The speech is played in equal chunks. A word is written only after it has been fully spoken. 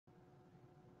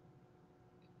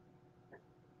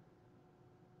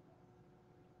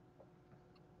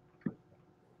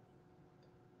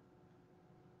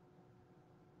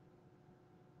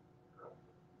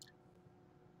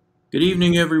Good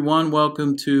evening, everyone.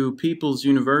 Welcome to People's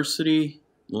University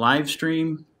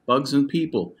Livestream, Bugs and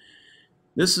People.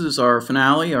 This is our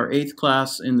finale, our 8th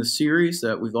class in the series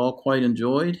that we've all quite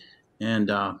enjoyed. And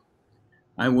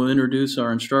I will introduce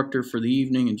our instructor for the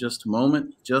evening in just a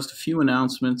moment. Just a few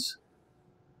announcements.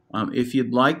 If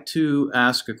you'd like to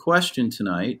ask a question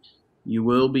tonight, you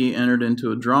will be entered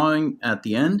into a drawing at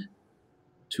the end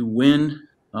to win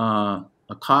a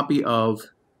copy of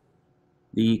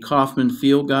the Kaufman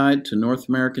Field Guide to North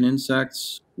American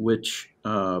Insects, which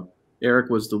Eric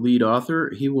was the lead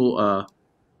author. He will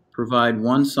provide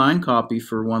one signed copy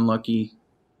for one lucky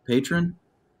patron,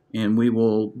 and we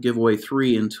will give away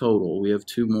 3 in total. We have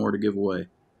 2 more to give away.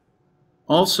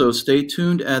 Also, stay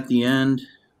tuned at the end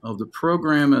of the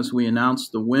program as we announce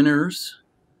the winners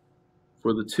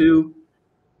for the 2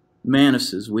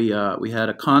 Manises. We had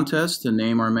a contest to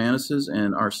name our Manises,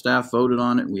 and our staff voted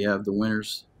on it. We have the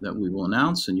winners that we will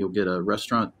announce, and you'll get a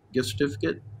restaurant gift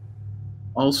certificate.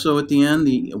 Also at the end,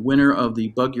 the winner of the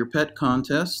Bug Your Pet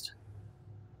contest,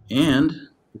 and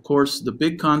of course the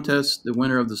big contest, the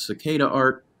winner of the cicada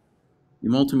art, the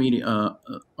multimedia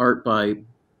art by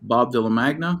Bob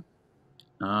Villamagna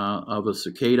of a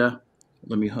cicada.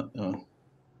 Let me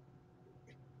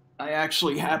I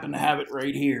actually happen to have it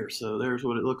right here, so there's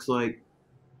what it looks like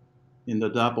in the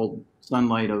dappled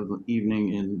sunlight of the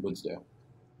evening in Woodsdale.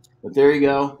 But there you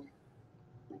go.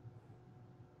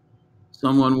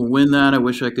 Someone will win that. I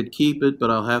wish I could keep it,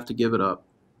 but I'll have to give it up.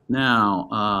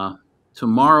 Now,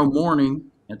 tomorrow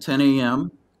morning at 10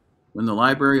 a.m., when the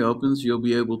library opens, you'll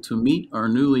be able to meet our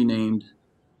newly named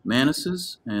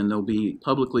Manises, and they'll be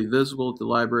publicly visible at the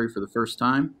library for the first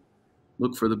time.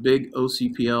 Look for the big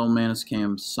OCPL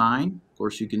Maniscam sign. Of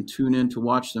course, you can tune in to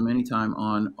watch them anytime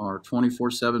on our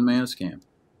 24/7 Maniscam,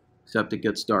 except it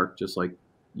gets dark, just like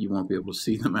you won't be able to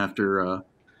see them after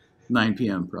 9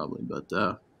 p.m. probably.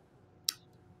 But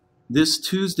this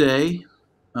Tuesday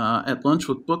at Lunch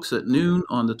with Books at noon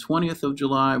on the 20th of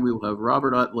July, we will have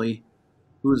Robert Utley,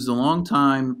 who is the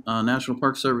longtime National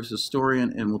Park Service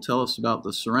historian and will tell us about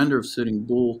the surrender of Sitting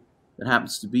Bull that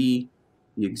happens to be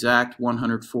the exact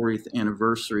 140th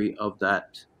anniversary of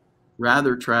that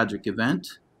rather tragic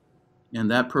event.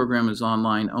 And that program is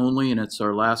online only, and it's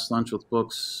our last Lunch with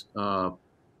Books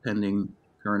pending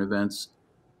current events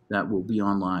that will be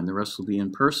online. The rest will be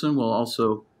in person. We'll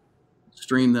also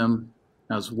stream them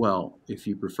as well if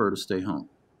you prefer to stay home.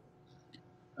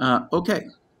 Okay,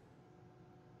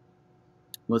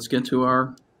 let's get to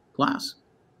our class.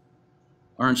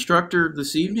 Our instructor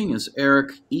this evening is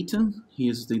Eric Eaton. He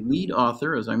is the lead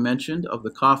author, as I mentioned, of the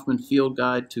Kaufman Field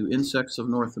Guide to Insects of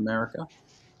North America.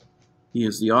 He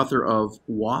is the author of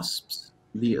Wasps,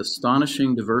 The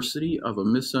Astonishing Diversity of a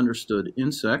Misunderstood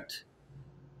Insect,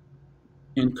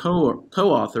 and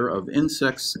co-author of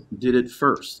Insects Did It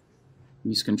First.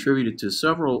 He's contributed to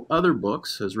several other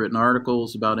books, has written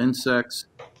articles about insects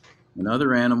and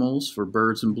other animals for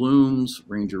Birds and Blooms,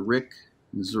 Ranger Rick,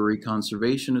 Missouri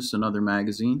Conservationist, and other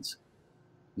magazines.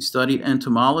 He studied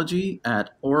entomology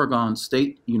at Oregon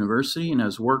State University and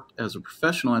has worked as a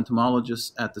professional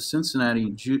entomologist at the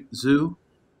Cincinnati Zoo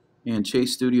and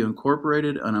Chase Studio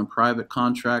Incorporated on a private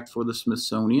contract for the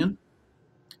Smithsonian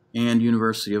and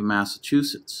University of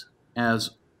Massachusetts.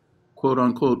 As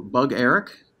quote-unquote Bug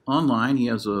Eric online, he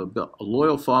has a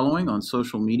loyal following on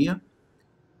social media.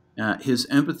 His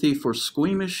empathy for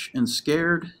squeamish and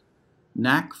scared,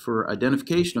 knack for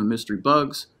identification of mystery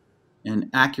bugs, and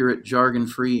accurate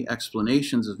jargon-free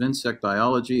explanations of insect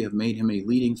biology have made him a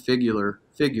leading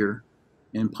figure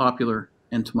in popular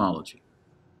entomology.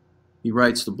 He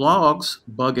writes the blogs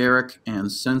Bug Eric and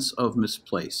Sense of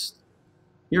Misplaced.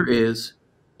 Here is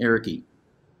Eric Eaton.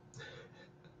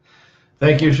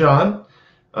 Thank you, Sean.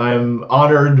 I'm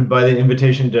honored by the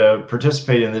invitation to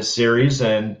participate in this series,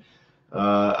 and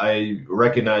I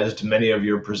recognized many of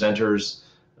your presenters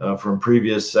from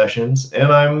previous sessions,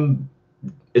 and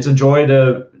it's a joy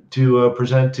to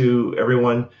present to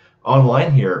everyone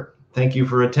online here. Thank you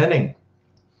for attending.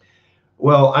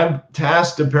 Well, I'm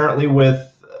tasked apparently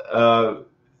with the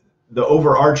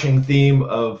overarching theme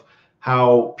of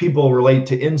how people relate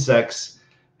to insects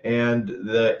and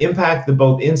the impact that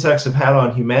both insects have had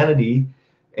on humanity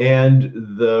and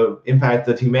the impact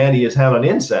that humanity has had on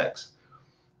insects.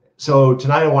 So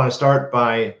tonight I want to start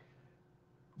by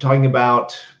talking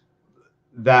about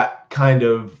that kind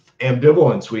of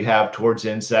ambivalence we have towards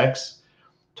insects,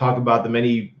 talk about the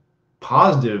many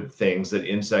positive things that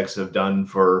insects have done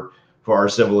for our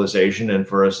civilization and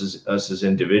for us as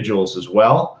individuals as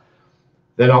well.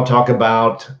 Then I'll talk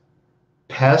about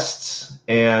pests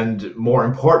and, more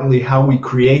importantly, how we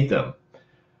create them.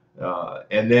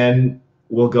 And then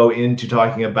we'll go into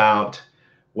talking about,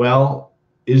 well,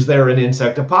 is there an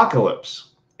insect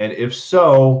apocalypse? And if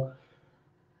so,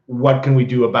 what can we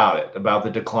do about it, about the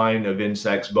decline of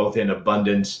insects, both in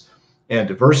abundance and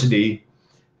diversity,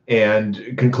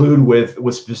 and conclude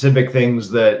with specific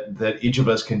things that each of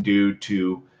us can do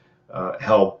to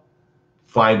help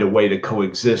find a way to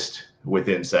coexist with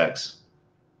insects.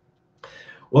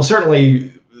 Well,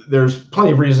 certainly there's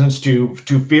plenty of reasons to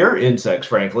fear insects,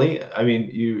 frankly. I mean,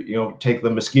 you know, take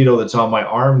the mosquito that's on my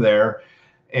arm there,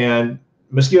 and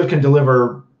mosquitoes can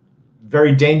deliver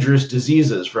very dangerous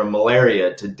diseases, from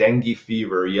malaria to dengue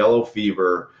fever, yellow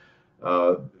fever,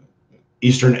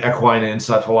 Eastern equine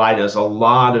encephalitis, a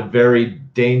lot of very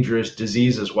dangerous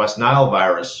diseases. West Nile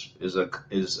virus is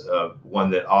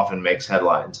one that often makes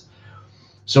headlines.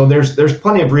 So there's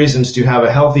plenty of reasons to have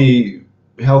a healthy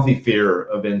fear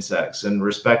of insects and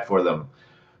respect for them.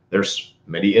 There's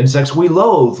many insects we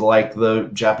loathe, like the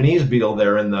Japanese beetle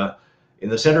there in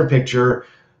the center picture.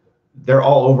 They're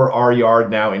all over our yard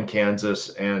now in Kansas,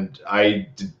 and I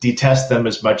detest them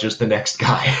as much as the next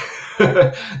guy.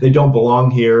 They don't belong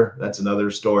here. That's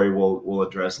another story we'll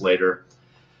address later.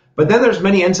 But then there's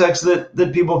many insects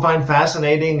that people find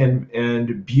fascinating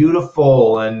and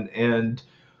beautiful, and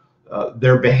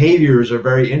their behaviors are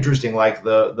very interesting, like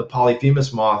the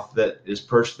polyphemus moth that is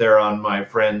perched there on my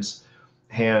friend's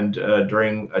hand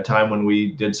during a time when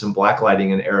we did some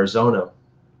blacklighting in Arizona.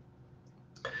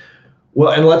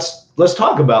 Well, and let's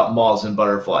talk about moths and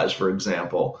butterflies, for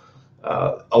example.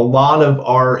 A lot of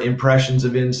our impressions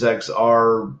of insects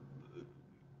are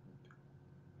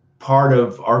part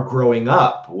of our growing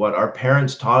up, what our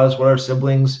parents taught us, what our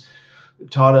siblings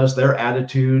taught us, their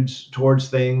attitudes towards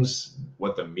things,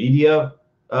 what the media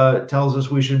tells us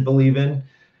we should believe in.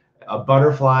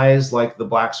 Butterflies, like the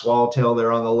black swallowtail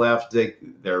there on the left,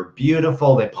 they're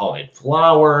beautiful, they pollinate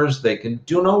flowers, they can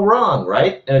do no wrong,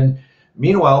 right? And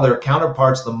meanwhile, their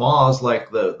counterparts, the moths, like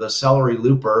the celery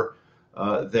looper,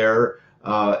 they're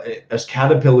as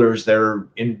caterpillars, they're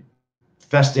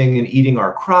infesting and eating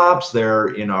our crops, they're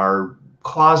in our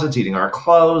closets eating our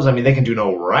clothes. I mean, they can do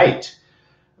no right.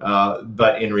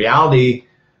 But in reality,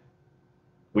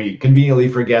 we conveniently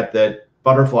forget that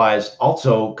butterflies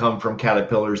also come from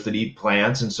caterpillars that eat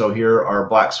plants. And so here our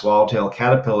black swallowtail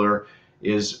caterpillar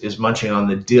is munching on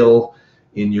the dill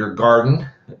in your garden.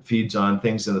 It feeds on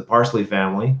things in the parsley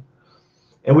family.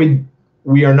 And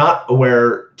we are not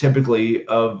aware typically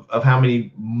of how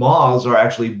many moths are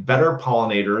actually better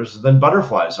pollinators than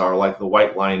butterflies are, like the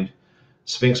white-lined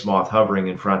sphinx moth hovering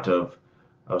in front of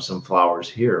some flowers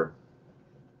here.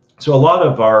 So a lot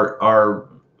of our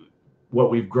what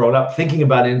we've grown up thinking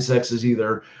about insects is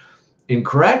either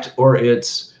incorrect, or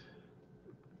it's,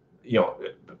 you know,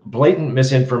 blatant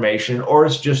misinformation, or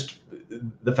it's just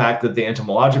the fact that the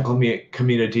entomological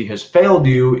community has failed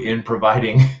you in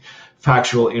providing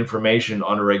factual information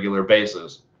on a regular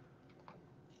basis.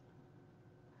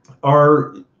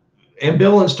 Our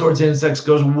ambivalence towards insects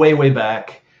goes way, way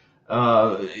back,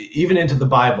 even into the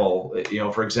Bible. You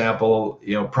know, for example,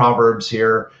 you know, Proverbs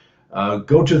here,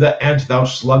 go to the ant, thou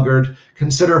sluggard,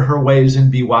 consider her ways and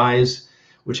be wise,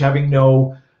 which having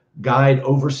no guide,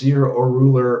 overseer, or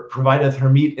ruler, provideth her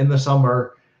meat in the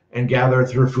summer and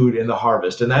gathereth her food in the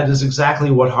harvest. And that is exactly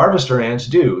what harvester ants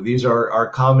do. These are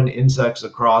common insects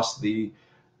across the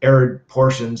arid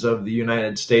portions of the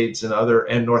United States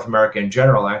and North America in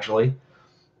general, actually.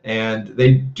 And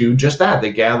they do just that.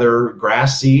 They gather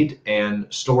grass seed and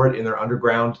store it in their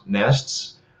underground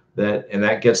nests. And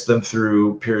that gets them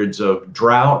through periods of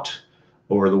drought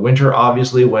over the winter,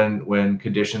 obviously, when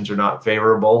conditions are not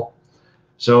favorable.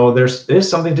 So there's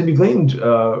something to be gleaned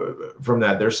from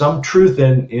that. There's some truth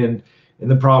in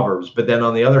the Proverbs, but then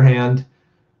on the other hand,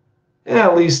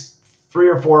 at least 3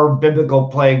 or 4 biblical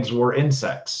plagues were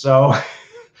insects. So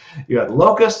you had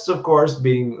locusts, of course,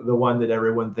 being the one that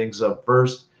everyone thinks of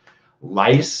first.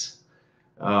 Lice,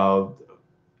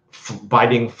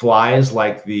 biting flies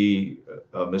like the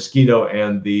mosquito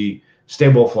and the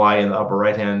stable fly in the upper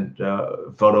right-hand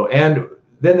photo. And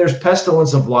then there's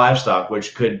pestilence of livestock,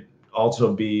 which could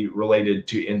also be related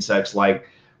to insects like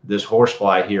this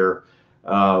horsefly here.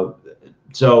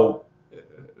 So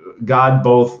God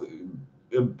both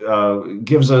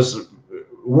gives us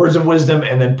words of wisdom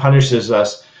and then punishes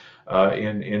us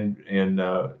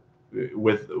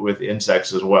with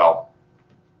insects as well.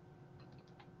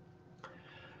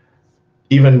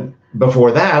 Even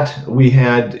before that, we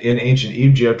had in ancient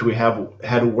Egypt, we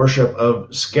had worship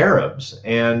of scarabs,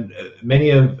 and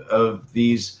many of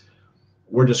these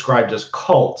were described as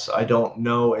cults. I don't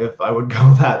know if I would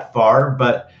go that far,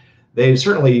 but they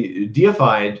certainly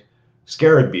deified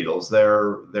scarab beetles.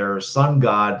 Their sun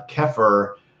god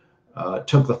Kepher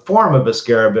took the form of a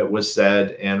scarab, it was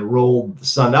said, and rolled the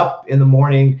sun up in the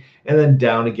morning and then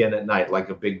down again at night like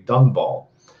a big dung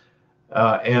ball.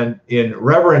 And in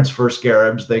reverence for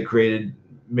scarabs, they created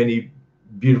many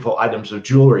beautiful items of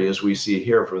jewelry, as we see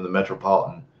here from the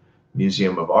Metropolitan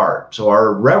Museum of Art. So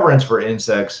our reverence for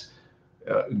insects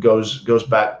goes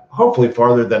back hopefully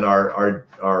farther than our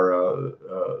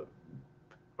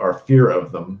fear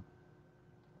of them.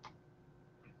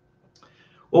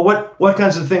 Well, what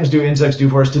kinds of things do insects do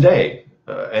for us today,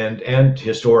 and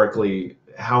historically,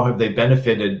 how have they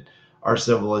benefited our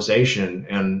civilization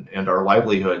and our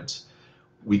livelihoods?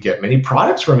 We get many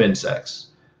products from insects.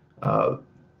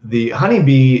 The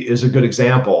honeybee is a good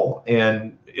example,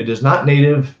 and it is not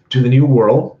native to the New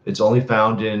World. It's only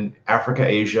found in Africa,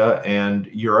 Asia, and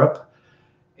Europe.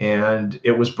 And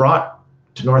it was brought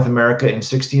to North America in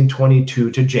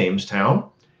 1622 to Jamestown.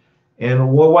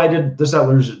 And why did the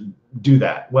settlers do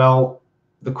that? Well,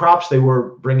 the crops they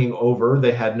were bringing over,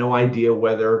 they had no idea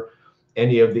whether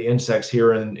any of the insects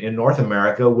here in North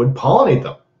America would pollinate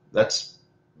them. That's,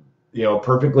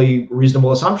 perfectly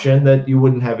reasonable assumption that you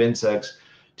wouldn't have insects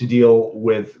to deal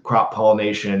with crop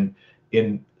pollination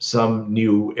in some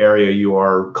new area you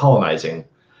are colonizing.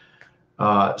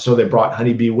 So they brought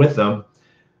honeybee with them.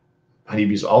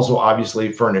 Honeybees also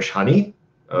obviously furnish honey,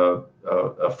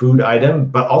 a food item,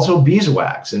 but also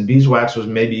beeswax. And beeswax was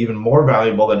maybe even more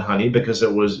valuable than honey because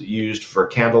it was used for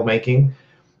candle making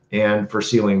and for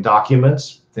sealing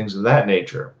documents, things of that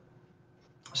nature.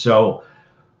 So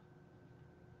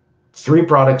 3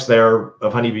 products there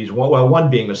of honeybees, well, one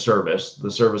being the service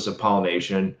of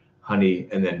pollination, honey,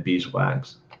 and then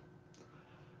beeswax.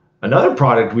 Another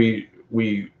product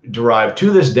we derive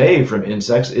to this day from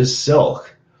insects is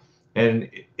silk. And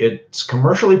it's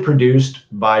commercially produced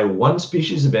by one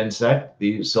species of insect,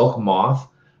 the silk moth,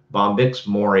 Bombyx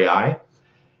moriae.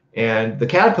 And the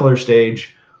caterpillar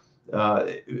stage,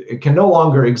 it can no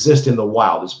longer exist in the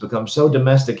wild. It's become so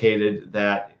domesticated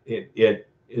that it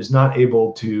is not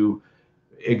able to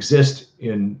exist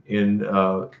in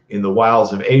the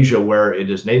wilds of Asia where it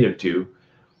is native to.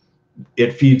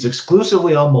 It feeds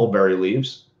exclusively on mulberry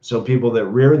leaves. So people that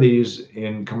rear these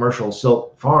in commercial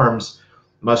silk farms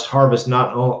must harvest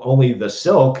not only the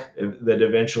silk that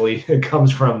eventually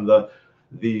comes from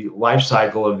the life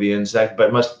cycle of the insect,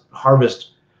 but must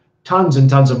harvest tons and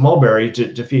tons of mulberry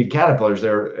to feed caterpillars.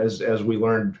 There, as we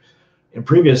learned in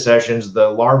previous sessions, the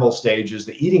larval stage is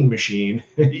the eating machine,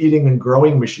 eating and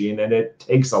growing machine, and it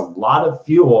takes a lot of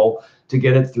fuel to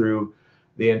get it through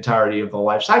the entirety of the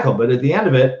life cycle. But at the end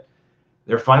of it,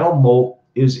 their final molt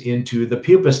is into the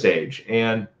pupa stage.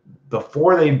 And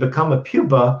before they become a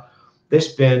pupa, they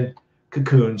spin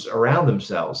cocoons around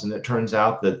themselves. And it turns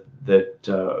out that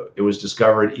it was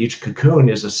discovered each cocoon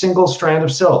is a single strand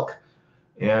of silk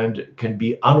and can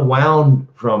be unwound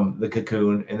from the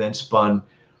cocoon and then spun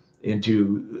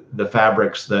into the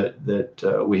fabrics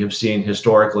that we have seen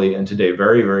historically and today.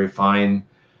 Very, very fine,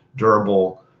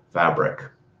 durable fabric.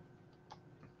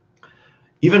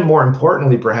 Even more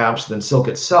importantly, perhaps, than silk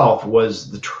itself was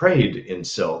the trade in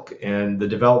silk and the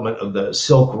development of the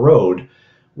Silk Road,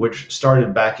 which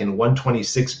started back in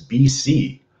 126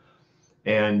 BC.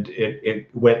 And it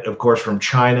went, of course, from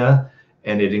China,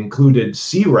 and it included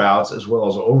sea routes as well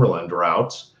as overland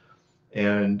routes.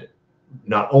 And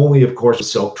not only, of course,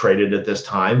 was silk traded at this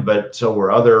time, but so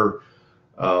were other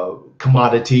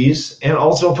commodities and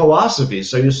also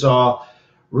philosophies. So you saw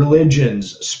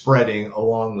religions spreading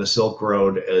along the Silk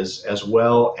Road as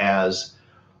well as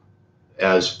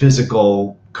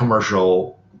physical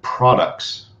commercial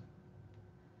products.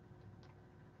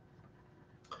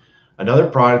 Another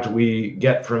product we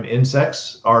get from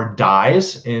insects are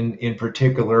dyes, in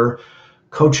particular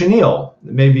cochineal.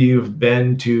 Maybe you've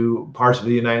been to parts of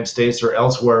the United States or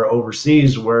elsewhere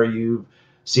overseas where you've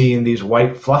seen these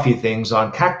white fluffy things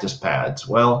on cactus pads.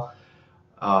 Well,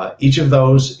 each of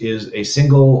those is a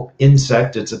single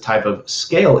insect. It's a type of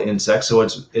scale insect, so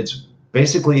it's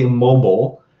basically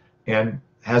immobile and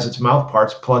has its mouth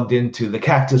parts plugged into the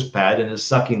cactus pad and is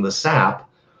sucking the sap.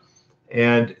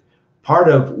 And part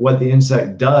of what the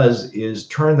insect does is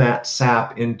turn that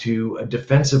sap into a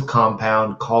defensive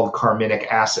compound called carminic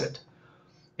acid.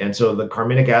 And so the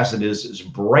carminic acid is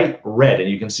bright red, and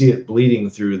you can see it bleeding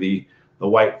through the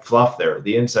white fluff there.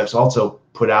 The insects also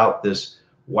put out this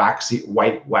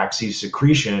white waxy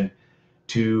secretion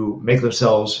to make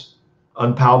themselves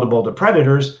unpalatable to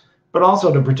predators, but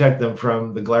also to protect them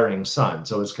from the glaring sun.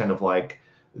 So it's kind of like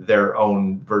their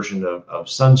own version of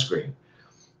sunscreen.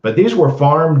 But these were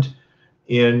farmed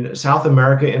In South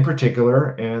America in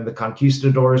particular, and the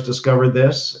conquistadors discovered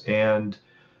this and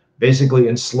basically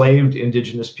enslaved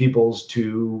indigenous peoples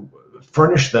to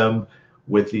furnish them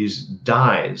with these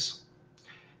dyes.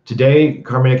 Today,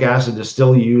 carbonic acid is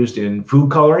still used in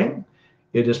food coloring.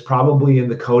 It is probably in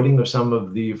the coating of some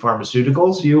of the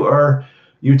pharmaceuticals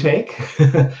you take,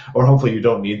 or hopefully you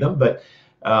don't need them, but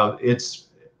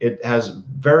it has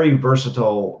very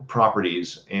versatile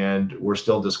properties, and we're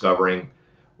still discovering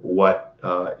what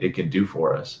it can do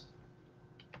for us.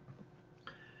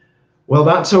 Well,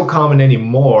 not so common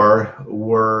anymore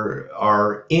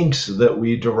are inks that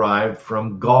we derive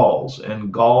from galls,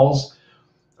 and galls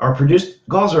are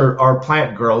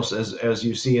plant growths, as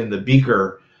you see in the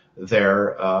beaker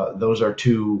there. Those are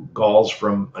two galls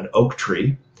from an oak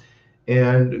tree,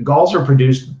 and galls are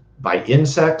produced by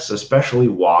insects, especially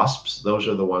wasps. Those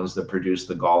are the ones that produce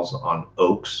the galls on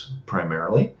oaks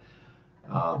primarily.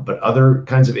 But other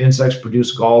kinds of insects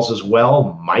produce galls as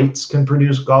well. Mites can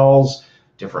produce galls.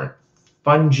 Different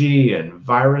fungi and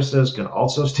viruses can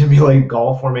also stimulate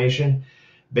gall formation.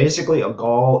 Basically, a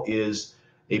gall is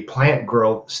a plant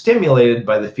growth stimulated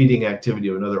by the feeding activity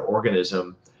of another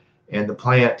organism, and the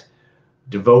plant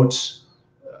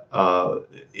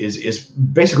is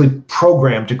basically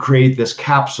programmed to create this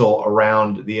capsule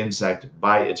around the insect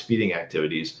by its feeding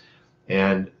activities.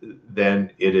 And then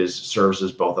it serves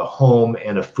as both a home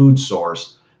and a food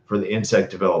source for the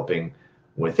insect developing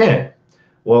within.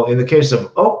 Well, in the case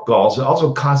of oak galls, it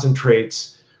also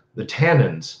concentrates the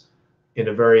tannins in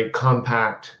a very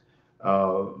compact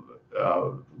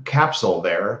capsule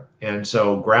there. And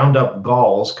so ground up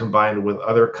galls combined with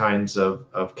other kinds of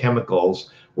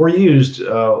chemicals were used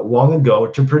long ago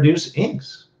to produce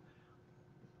inks.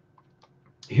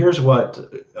 Here's what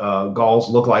galls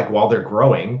look like while they're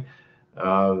growing.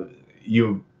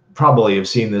 You probably have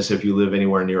seen this if you live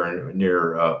anywhere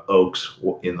near oaks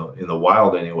in the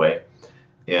wild anyway.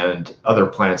 And other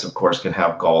plants, of course, can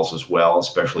have galls as well,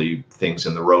 especially things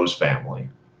in the rose family.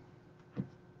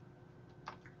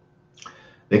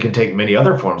 They can take many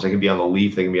other forms. They can be on the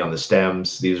leaf, they can be on the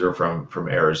stems. These are from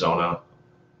Arizona.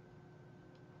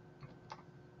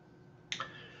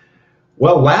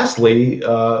 Well, lastly,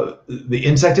 the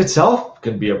insect itself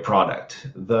can be a product.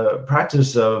 The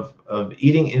practice of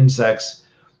eating insects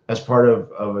as part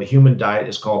of a human diet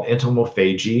is called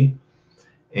entomophagy.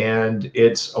 And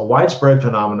it's a widespread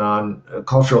phenomenon, a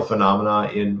cultural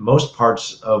phenomenon in most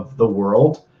parts of the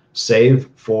world, save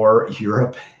for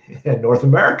Europe and North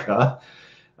America,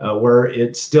 where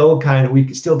we still kind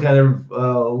of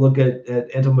look at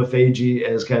entomophagy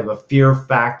as kind of a fear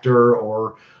factor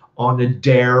or on a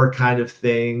dare kind of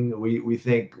thing. We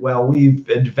think, well, we've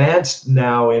advanced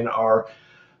now in our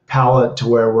palate to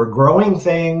where we're growing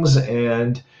things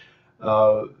and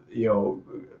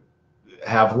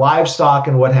have livestock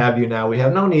and what have you now. We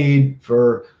have no need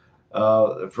for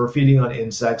feeding on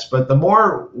insects. But the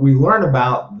more we learn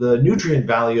about the nutrient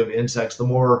value of insects, the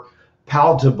more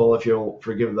palatable, if you'll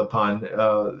forgive the pun,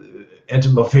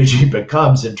 entomophagy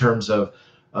becomes in terms of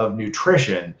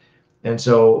nutrition. And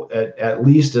so at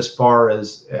least as far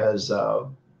as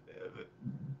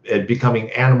it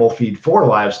becoming animal feed for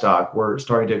livestock, we're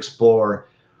starting to explore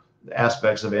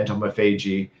aspects of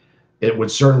entomophagy. It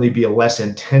would certainly be a less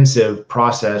intensive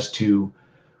process to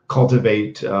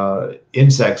cultivate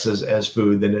insects as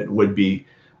food than it would be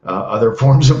other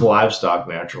forms of livestock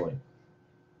naturally.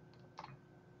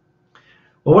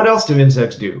 Well, what else do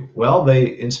insects do? Well,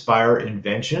 they inspire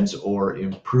inventions or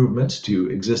improvements to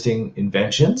existing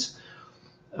inventions.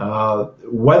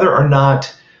 Whether or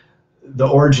not the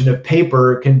origin of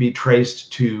paper can be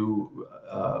traced to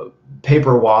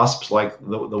paper wasps like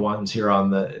the ones here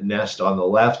on the nest on the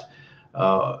left,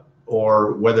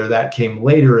 or whether that came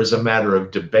later is a matter of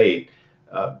debate.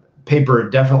 Paper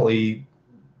definitely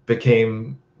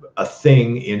became a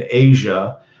thing in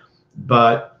Asia,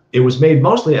 but it was made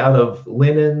mostly out of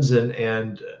linens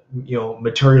and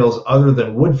materials other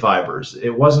than wood fibers. It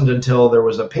wasn't until there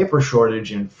was a paper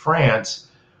shortage in France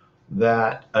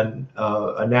that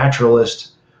a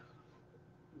naturalist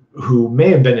who may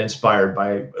have been inspired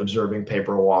by observing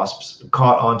paper wasps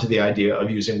caught on to the idea of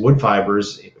using wood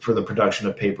fibers for the production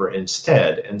of paper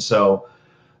instead. And so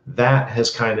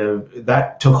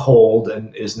that took hold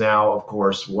and is now, of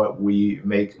course, what we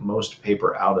make most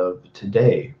paper out of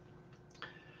today.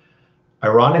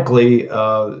 Ironically,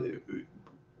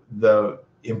 the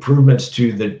improvements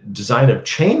to the design of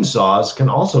chainsaws can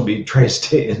also be traced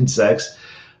to insects.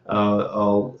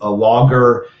 A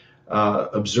logger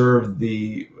observed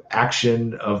the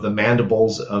action of the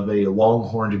mandibles of a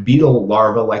long-horned beetle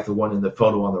larva like the one in the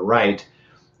photo on the right,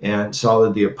 and saw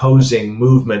that the opposing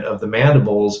movement of the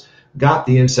mandibles got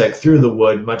the insect through the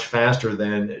wood much faster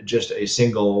than just a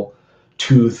single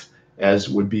tooth as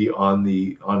would be on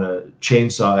a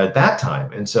chainsaw at that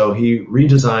time. And so he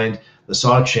redesigned the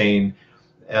saw chain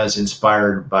as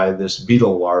inspired by this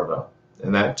beetle larva.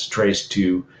 And that's traced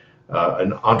to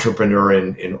an entrepreneur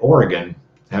in Oregon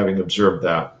having observed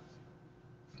that.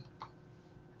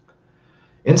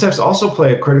 Insects also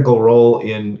play a critical role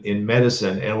in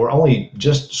medicine, and we're only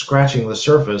just scratching the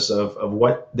surface of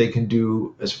what they can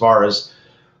do as far as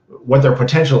what their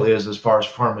potential is as far as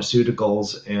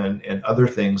pharmaceuticals and other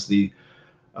things. The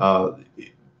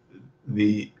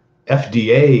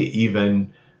FDA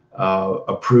even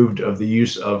approved of the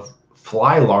use of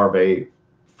fly larvae,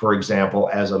 for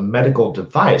example, as a medical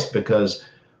device, because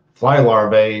fly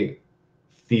larvae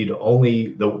feed only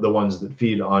the ones that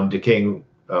feed on decaying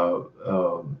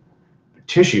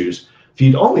tissues,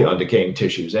 feed only on decaying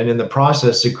tissues, and in the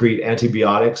process secrete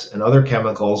antibiotics and other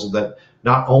chemicals that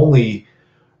not only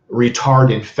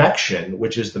retard infection,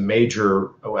 which is a major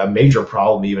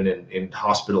problem even in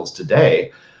hospitals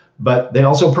today, but they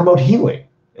also promote healing.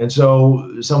 And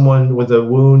so someone with a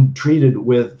wound treated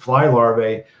with fly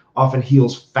larvae often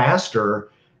heals faster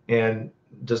and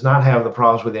does not have the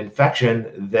problems with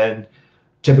infection than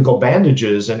typical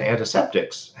bandages and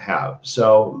antiseptics have.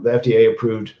 So the FDA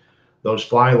approved those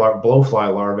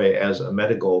blowfly larvae as a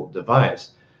medical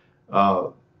device.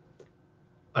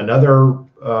 Another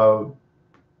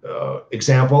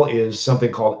example is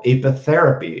something called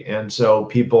apitherapy. And so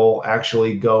people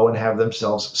actually go and have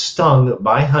themselves stung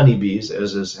by honeybees,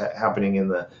 as is happening in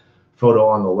the photo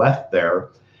on the left there.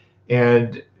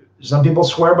 And some people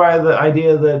swear by the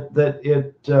idea that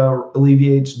it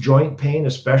alleviates joint pain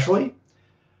especially.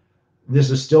 This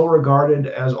is still regarded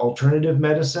as alternative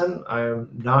medicine. I am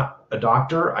not a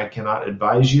doctor. I cannot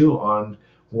advise you on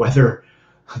whether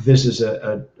this is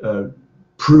a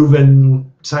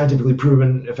scientifically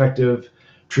proven effective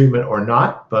treatment or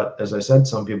not. But as I said,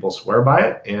 some people swear by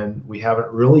it, and we haven't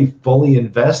really fully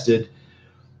investigating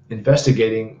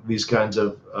these kinds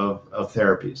of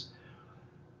therapies.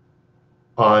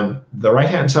 On the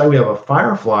right-hand side, we have a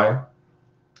firefly.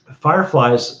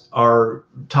 Fireflies are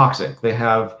toxic. They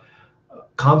have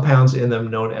compounds in them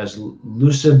known as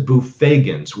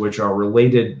lucibufagins, which are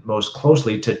related most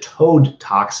closely to toad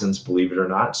toxins, believe it or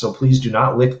not. So please do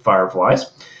not lick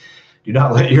fireflies. Do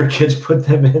not let your kids put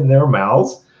them in their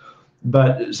mouths.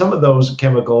 But some of those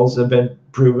chemicals have been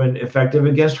proven effective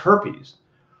against herpes.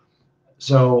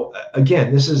 So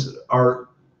again, this is our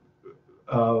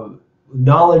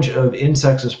knowledge of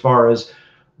insects as far as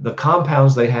the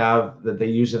compounds they have that they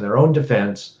use in their own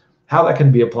defense, how that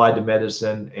can be applied to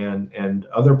medicine and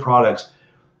other products,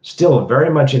 still very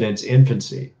much in its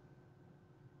infancy.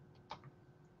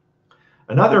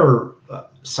 Another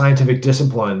scientific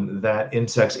discipline that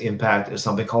insects impact is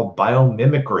something called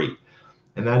biomimicry.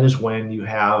 And that is when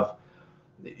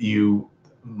you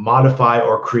modify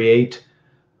or create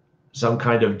some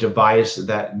kind of device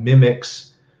that mimics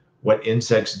what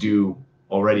insects do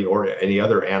already, or any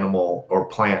other animal or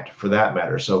plant for that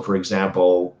matter. So for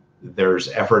example, there's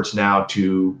efforts now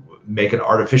to make an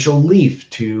artificial leaf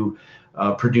to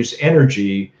produce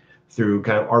energy through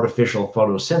kind of artificial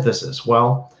photosynthesis.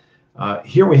 Well,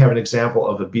 here we have an example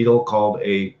of a beetle called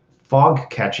a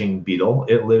fog-catching beetle.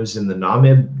 It lives in the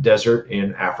Namib Desert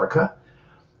in Africa.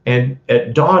 And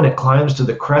at dawn, it climbs to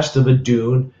the crest of a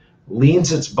dune,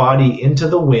 leans its body into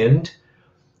the wind,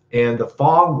 and the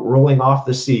fog rolling off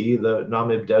the sea — the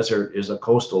Namib Desert is a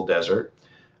coastal desert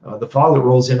 — the fog that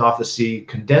rolls in off the sea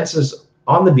condenses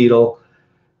on the beetle,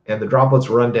 and the droplets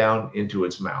run down into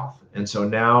its mouth. And so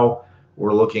now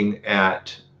we're looking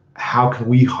at how can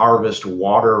we harvest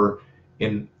water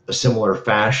in a similar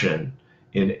fashion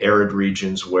in arid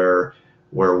regions where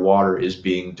water is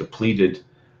being depleted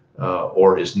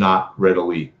or is not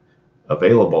readily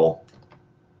available.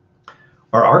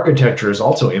 Our architecture is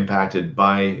also impacted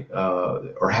by,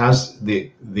 or has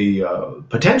the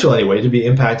potential anyway, to be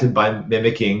impacted by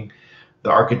mimicking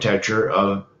the architecture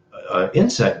of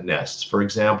insect nests. For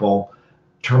example,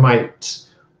 termites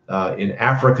in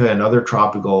Africa and other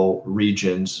tropical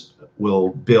regions will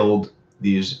build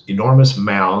these enormous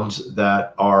mounds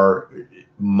that are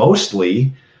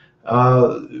mostly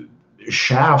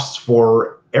shafts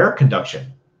for air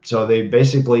conduction. So they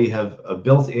basically have a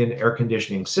built-in air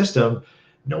conditioning system,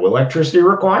 no electricity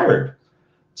required.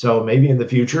 So maybe in the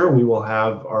future we will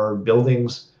have our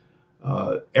buildings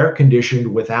air conditioned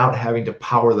without having to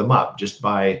power them up, just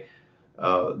by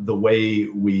the way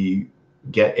we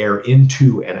get air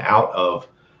into and out of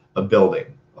a building.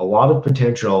 A lot of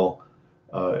potential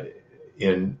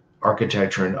in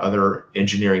architecture and other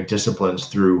engineering disciplines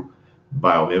through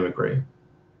biomimicry.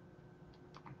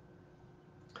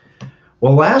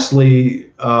 Well,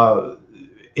 lastly,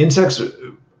 insects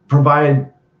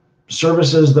provide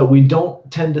services that we don't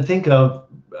tend to think of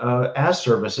as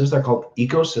services. They're called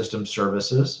ecosystem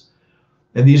services.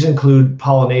 And these include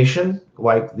pollination,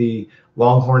 like the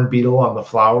longhorn beetle on the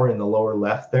flower in the lower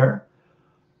left there.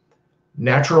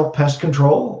 Natural pest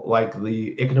control, like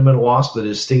the ichneumon wasp that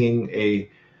is stinging a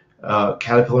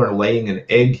caterpillar and laying an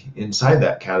egg inside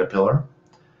that caterpillar.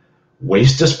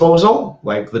 Waste disposal,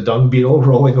 like the dung beetle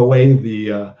rolling away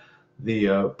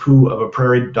the poo of a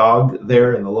prairie dog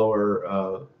there in the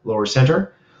lower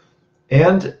center.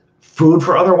 And food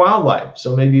for other wildlife.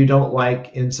 So maybe you don't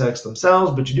like insects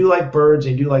themselves, but you do like birds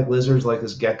and you do like lizards, like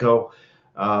this gecko,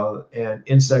 and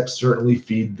insects certainly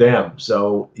feed them.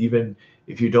 So even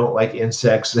if you don't like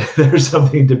insects, there's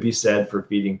something to be said for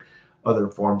feeding other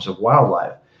forms of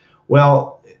wildlife.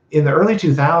 Well, in the early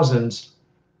 2000s,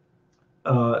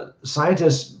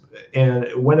 scientists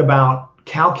went about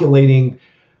calculating,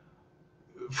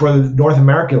 for North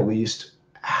America at least,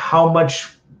 how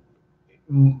much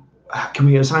can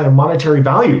we assign a monetary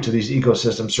value to these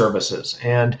ecosystem services.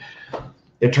 And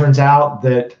it turns out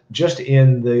that just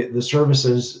in the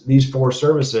services, these 4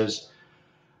 services,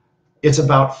 it's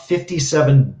about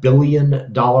 $57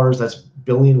 billion, that's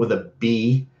billion with a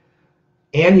B,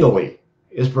 annually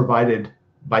is provided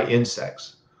by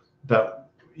insects. But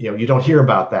you don't hear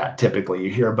about that typically. You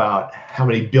hear about how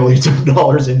many billions of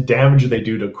dollars in damage they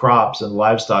do to crops and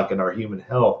livestock and our human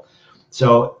health.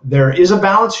 So there is a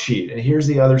balance sheet, and here's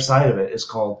the other side of it. It's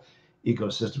called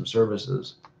ecosystem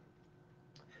services.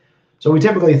 So we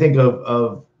typically think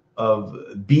of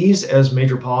bees as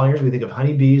major pollinators. We think of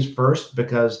honeybees first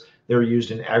because they're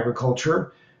used in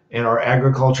agriculture, and our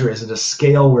agriculture is at a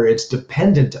scale where it's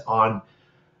dependent on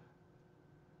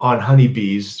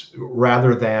honeybees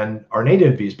rather than our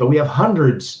native bees. But we have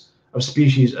hundreds of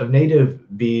species of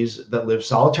native bees that live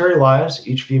solitary lives,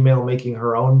 each female making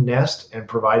her own nest and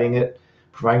providing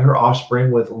her offspring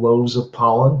with loaves of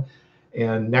pollen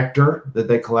and nectar that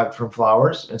they collect from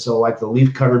flowers. And so, like the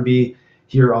leafcutter bee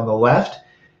here on the left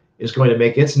is going to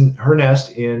make her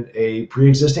nest in a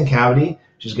pre-existing cavity.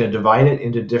 She's going to divide it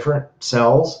into different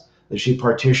cells that she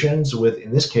partitions with,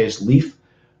 in this case, leaf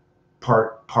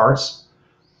parts.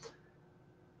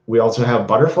 We also have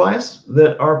butterflies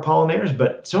that are pollinators,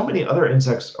 but so many other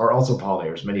insects are also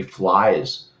pollinators. Many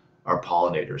flies are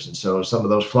pollinators. And so some of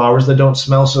those flowers that don't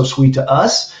smell so sweet to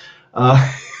us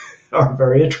are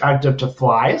very attractive to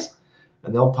flies,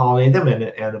 and they'll pollinate them.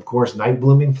 And of course, night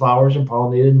blooming flowers are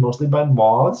pollinated mostly by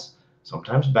moths,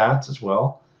 sometimes bats as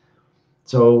well.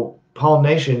 So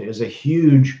pollination is a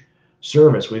huge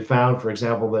service. We found, for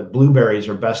example, that blueberries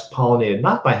are best pollinated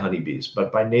not by honeybees,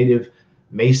 but by native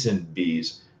mason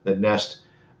bees that nest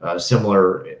in a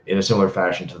similar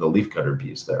fashion to the leafcutter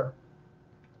bees there.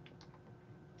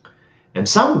 And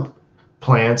some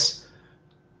plants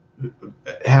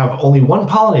have only one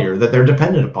pollinator that they're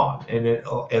dependent upon. And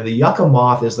the yucca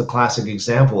moth is the classic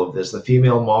example of this. The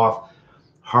female moth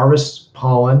harvests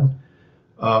pollen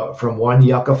from one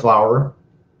yucca flower,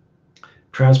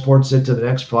 transports it to the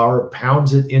next flower,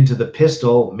 pounds it into the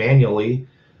pistil manually.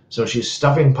 So she's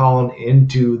stuffing pollen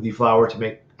into the flower to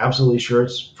make absolutely sure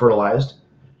it's fertilized.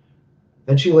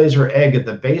 Then she lays her egg at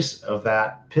the base of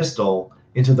that pistil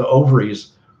into the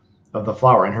ovaries of the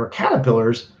flower. And her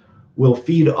caterpillars will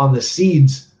feed on the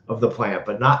seeds of the plant,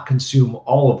 but not consume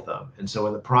all of them. And so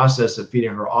in the process of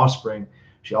feeding her offspring,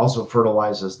 she also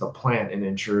fertilizes the plant and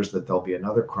ensures that there'll be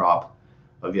another crop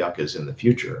of yuccas in the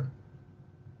future.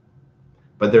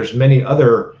 But there's many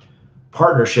other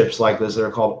partnerships like this that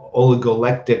are called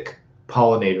oligolectic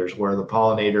pollinators, where the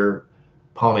pollinator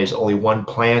pollinates only one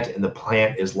plant and the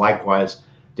plant is likewise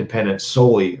dependent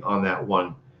solely on that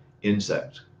one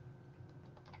insect.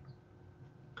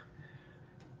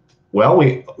 Well,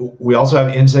 we also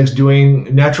have insects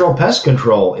doing natural pest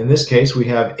control. In this case, we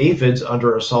have aphids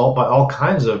under assault by all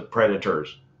kinds of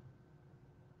predators.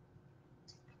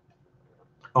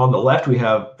 On the left, we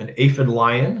have an aphid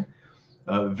lion,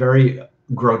 a very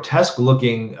grotesque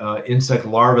looking insect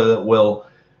larva that will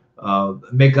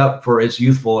make up for its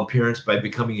youthful appearance by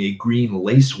becoming a green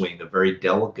lacewing, a very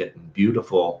delicate and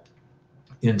beautiful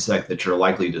insect that you're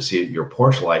likely to see at your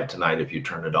porch light tonight if you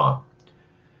turn it on.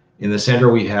 In the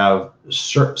center, we have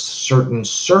certain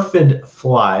syrphid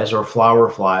flies, or flower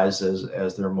flies,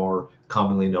 as they're more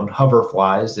commonly known, hover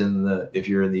flies if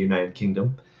you're in the United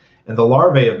Kingdom. And the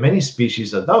larvae of many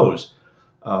species of those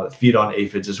feed on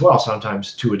aphids as well,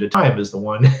 sometimes 2 at a time, as the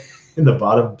one in the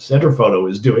bottom center photo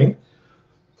is doing.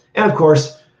 And of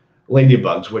course,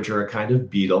 ladybugs, which are a kind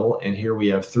of beetle. And here we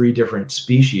have 3 different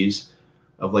species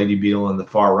of lady beetle in the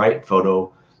far right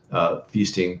photo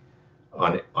feasting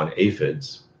on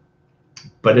aphids.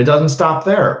 But it doesn't stop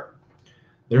there.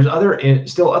 There's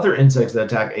still other insects that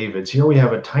attack aphids. Here we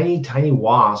have a tiny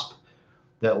wasp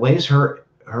that lays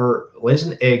lays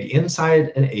an egg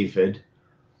inside an aphid.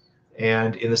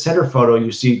 And in the center photo,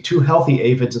 you see two healthy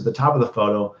aphids at the top of the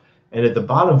photo. And at the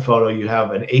bottom photo, you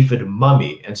have an aphid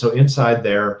mummy. And so inside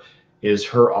there is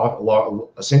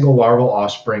a single larval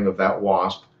offspring of that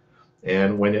wasp.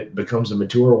 And when it becomes a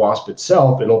mature wasp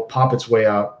itself, it'll pop its way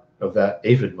out of that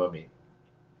aphid mummy.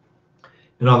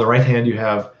 And on the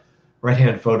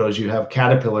right-hand photos, you have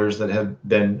caterpillars that have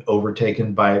been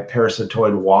overtaken by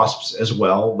parasitoid wasps as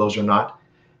well. Those are not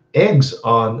eggs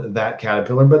on that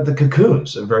caterpillar, but the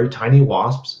cocoons of very tiny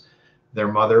wasps, their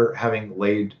mother having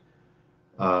laid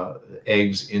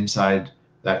eggs inside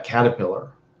that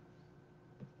caterpillar.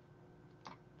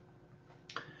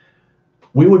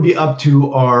 We would be up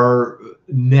to our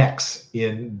necks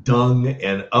in dung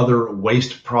and other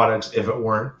waste products if it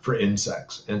weren't for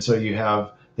insects. And so you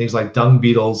have things like dung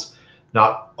beetles,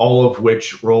 not all of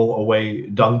which roll away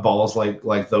dung balls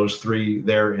like those three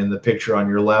there in the picture on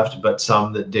your left, but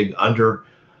some that dig under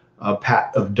a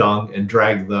pat of dung and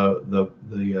drag the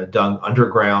dung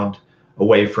underground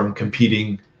away from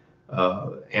competing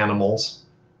animals.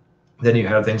 Then you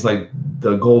have things like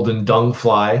the golden dung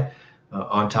fly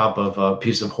on top of a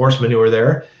piece of horse manure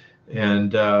there,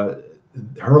 and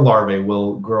her larvae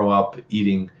will grow up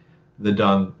eating the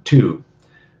dung too.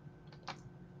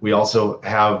 We also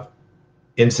have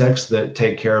insects that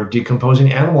take care of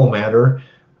decomposing animal matter,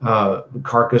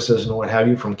 carcasses and what have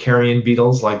you, from carrion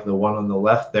beetles like the one on the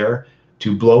left there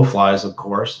to blowflies, of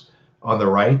course, on the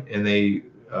right. And they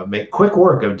make quick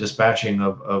work of dispatching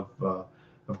of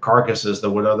carcasses that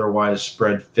would otherwise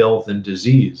spread filth and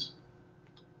disease.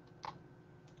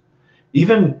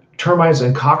 Even termites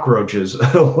and cockroaches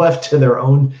left to their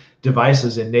own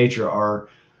devices in nature are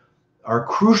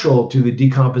crucial to the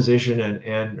decomposition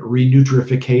and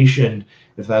renutrification,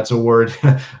 if that's a word,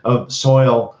 of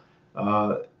soil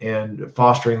and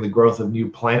fostering the growth of new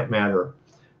plant matter.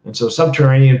 And so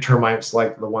subterranean termites,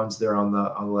 like the ones there on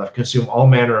the left, consume all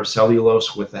manner of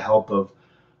cellulose with the help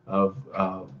of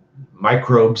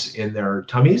microbes in their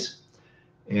tummies.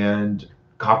 And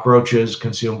cockroaches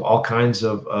consume all kinds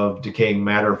of decaying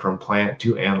matter from plant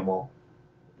to animal.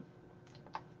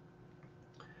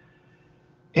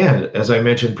 And as I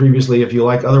mentioned previously, if you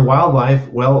like other wildlife,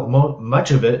 well,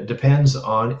 much of it depends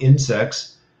on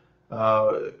insects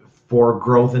for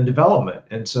growth and development.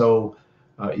 And so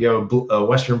you have a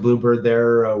western bluebird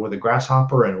there with a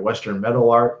grasshopper, and a western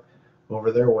meadowlark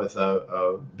over there with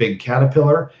a big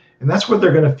caterpillar. And that's what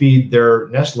they're going to feed their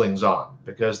nestlings on,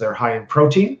 because they're high in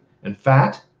protein and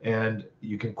fat, and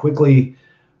you can quickly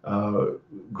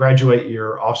graduate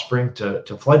your offspring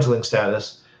to fledgling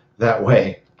status that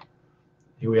way.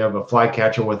 Here we have a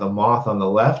flycatcher with a moth on the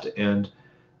left and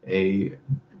a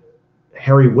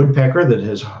hairy woodpecker that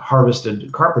has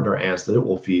harvested carpenter ants that it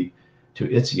will feed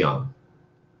to its young.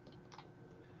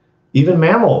 Even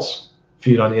mammals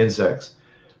feed on insects.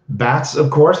 Bats, of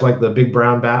course, like the big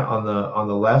brown bat on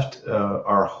the left,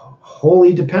 are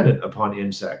wholly dependent upon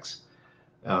insects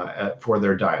for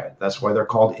their diet. That's why they're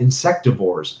called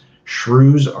insectivores.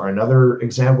 Shrews are another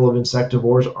example of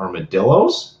insectivores.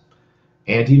 Armadillos,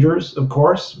 anteaters, of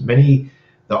course, the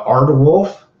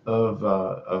aardwolf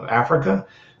of Africa.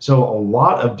 So a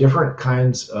lot of different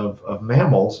kinds of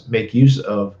mammals make use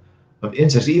of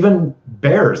insects, even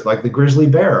bears, like the grizzly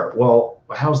bear. Well,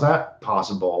 how's that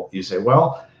possible? You say,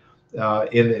 well,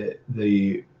 in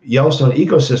the Yellowstone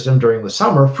ecosystem during the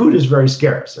summer, food is very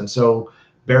scarce. And so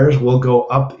bears will go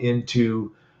up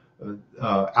into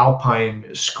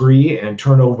alpine scree and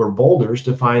turn over boulders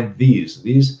to find these.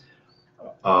 These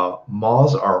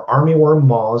moths are armyworm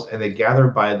moths, and they gather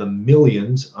by the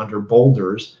millions under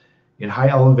boulders in high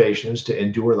elevations to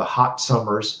endure the hot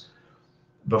summers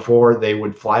before they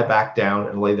would fly back down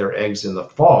and lay their eggs in the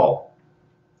fall.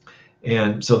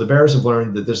 And so the bears have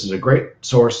learned that this is a great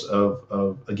source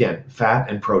of again,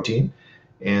 fat and protein,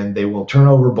 and they will turn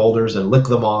over boulders and lick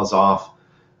the moths off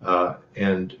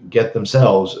and get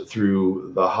themselves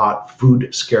through the hot,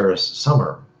 food scarce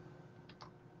summer.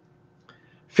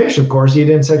 Fish, of course, eat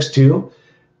insects too,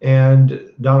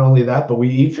 and not only that, but we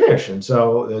eat fish, and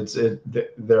so it's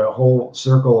the whole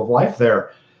circle of life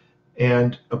there.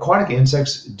 And aquatic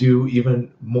insects do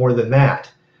even more than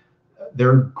that.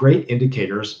 They're great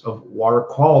indicators of water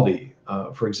quality.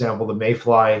 For example, the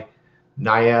mayfly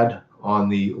naiad on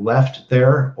the left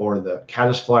there, or the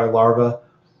caddisfly larva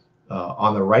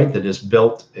on the right that has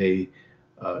built a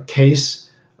case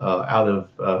out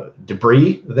of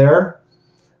debris there.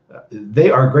 They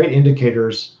are great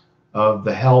indicators of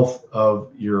the health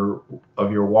of your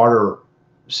water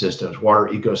systems, water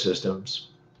ecosystems.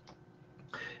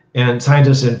 And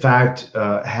scientists, in fact,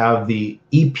 have the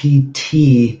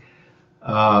EPT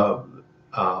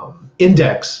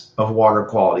index of water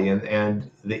quality, and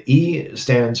the E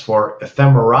stands for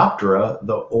Ephemeroptera,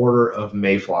 the order of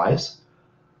mayflies,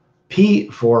 P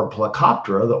for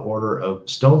Plecoptera, the order of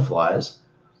stoneflies,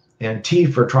 and T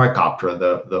for Trichoptera,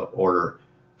 the order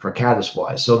for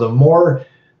caddisflies. So the more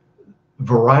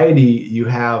variety you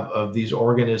have of these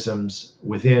organisms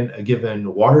within a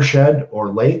given watershed or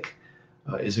lake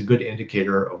is a good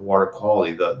indicator of water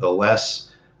quality. The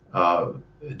less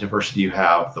diversity you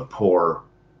have, the poorer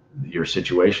your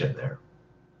situation there.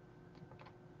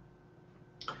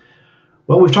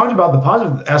 Well, we've talked about the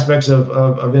positive aspects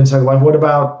of insect life. What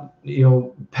about,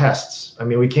 pests? I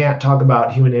mean, we can't talk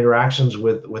about human interactions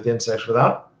with insects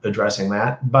without addressing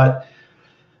that. But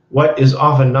what is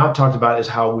often not talked about is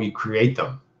how we create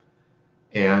them.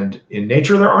 And in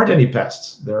nature, there aren't any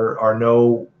pests. There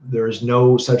is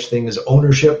no such thing as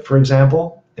ownership, for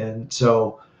example. And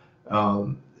so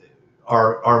our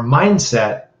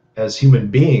mindset as human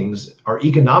beings, our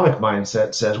economic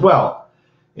mindset says, well,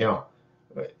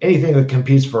 anything that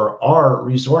competes for our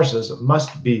resources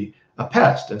must be a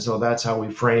pest. And so that's how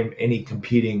we frame any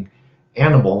competing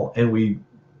animal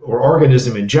or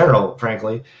organism in general,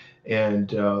 frankly,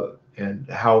 and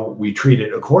how we treat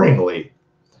it accordingly.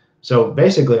 So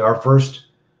basically, our first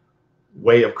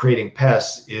way of creating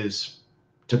pests is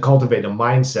to cultivate a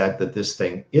mindset that this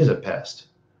thing is a pest.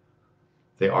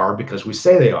 They are because we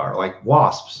say they are, like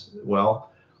wasps.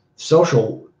 Well,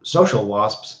 social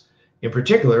wasps in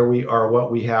particular, we are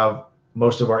what we have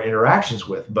most of our interactions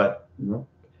with. But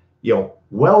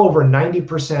well over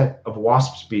 90% of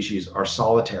wasp species are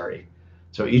solitary.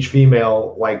 So each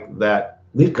female, like that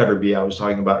leafcutter bee I was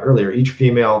talking about earlier, each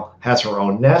female has her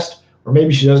own nest. Or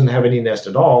maybe she doesn't have any nest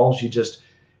at all. She just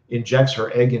injects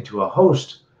her egg into a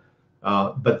host.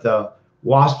 But the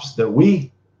wasps that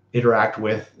we interact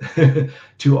with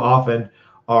too often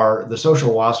are the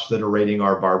social wasps that are raiding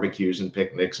our barbecues and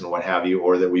picnics and what have you,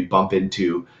 or that we bump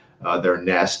into their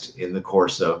nest in the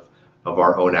course of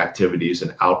our own activities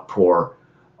and outpour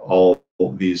all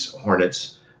these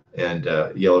hornets and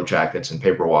yellow jackets and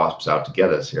paper wasps out to get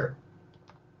us here.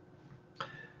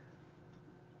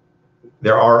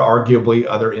 There are arguably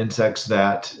other insects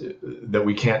that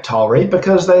we can't tolerate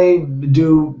because they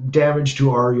do damage to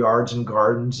our yards and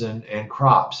gardens and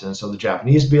crops. And so the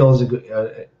Japanese beetle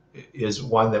is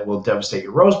one that will devastate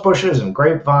your rose bushes and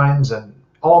grapevines and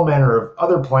all manner of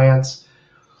other plants.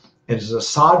 It is a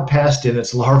sod pest in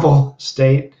its larval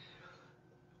state.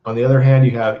 On the other hand,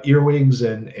 you have earwigs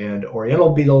and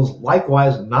oriental beetles,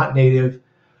 likewise not native,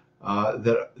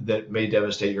 that may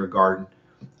devastate your garden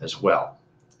as well.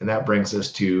 And that brings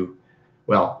us to,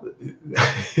 well,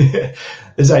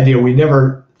 this idea, we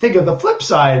never think of the flip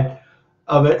side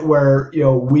of it, where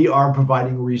we are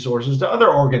providing resources to other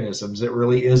organisms. It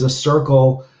really is a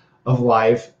circle of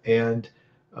life. And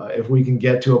if we can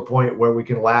get to a point where we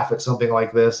can laugh at something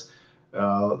like this,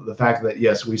 the fact that,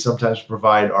 yes, we sometimes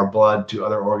provide our blood to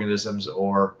other organisms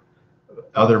or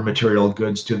other material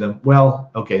goods to them,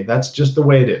 well, okay, that's just the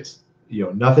way it is.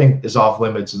 Nothing is off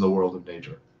limits in the world of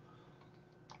nature.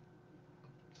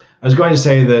 I was going to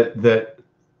say that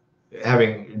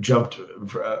having jumped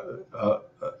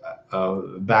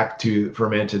back for a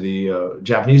minute to the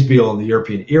Japanese beetle and the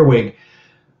European earwig,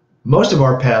 most of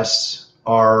our pests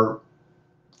are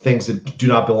things that do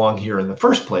not belong here in the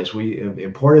first place. We have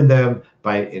imported them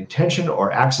by intention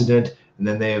or accident, and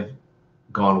then they have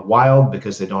gone wild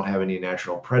because they don't have any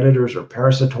natural predators or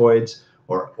parasitoids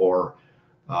or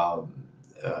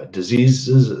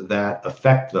diseases that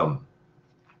affect them.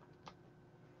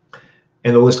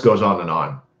 And the list goes on and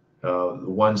on. The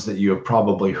ones that you have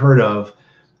probably heard of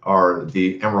are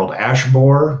the emerald ash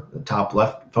borer, the top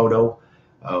left photo,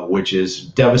 which is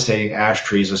devastating ash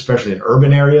trees, especially in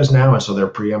urban areas now, and so they're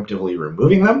preemptively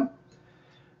removing them.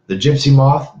 The gypsy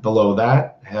moth below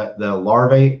that, the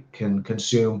larvae can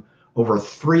consume over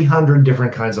 300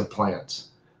 different kinds of plants.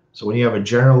 So when you have a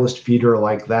generalist feeder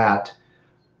like that,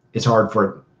 it's hard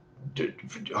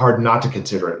not to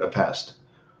consider it a pest.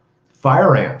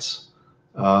 Fire ants.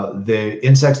 The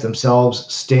insects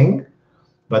themselves sting,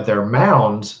 but their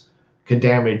mounds can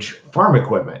damage farm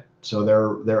equipment. So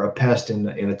they're a pest in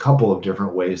a couple of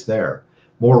different ways there.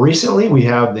 More recently, we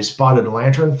have the spotted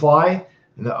lanternfly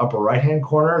in the upper right-hand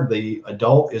corner. The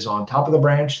adult is on top of the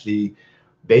branch. The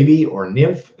baby or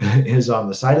nymph is on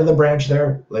the side of the branch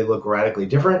there. They look radically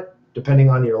different depending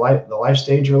on the life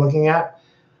stage you're looking at,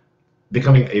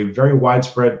 becoming a very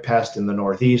widespread pest in the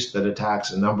Northeast that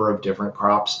attacks a number of different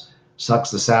crops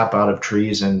sucks the sap out of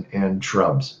trees and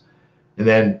shrubs. And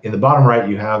then in the bottom right,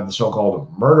 you have the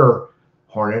so-called murder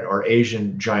hornet or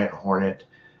Asian giant hornet,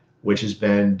 which has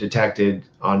been detected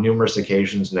on numerous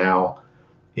occasions now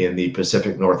in the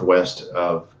Pacific Northwest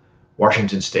of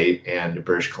Washington State and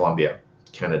British Columbia,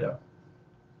 Canada.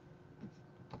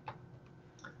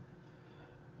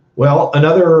 Well,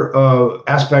 another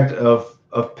aspect of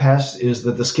pests is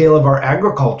that the scale of our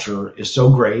agriculture is so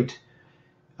great.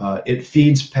 It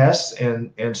feeds pests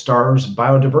and starves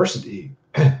biodiversity.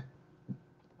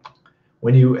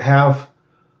 When you have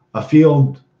a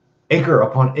field acre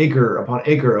upon acre upon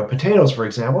acre of potatoes, for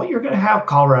example, you're going to have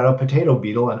Colorado potato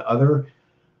beetle and other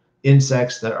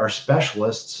insects that are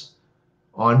specialists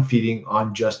on feeding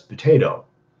on just potato.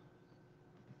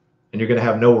 And you're going to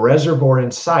have no reservoir in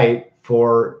sight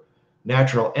for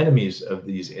natural enemies of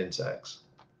these insects.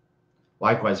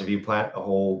 Likewise, if you plant a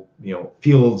whole,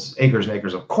 fields, acres and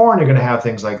acres of corn, you're going to have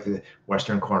things like the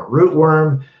western corn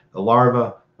rootworm, the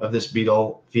larva of this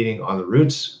beetle feeding on the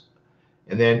roots,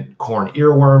 and then corn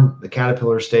earworm, the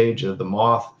caterpillar stage of the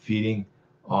moth feeding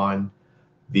on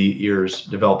the ears,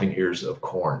 developing ears of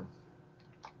corn.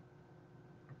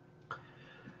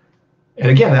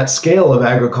 And again, that scale of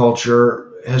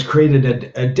agriculture has created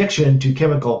an addiction to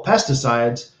chemical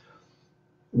pesticides,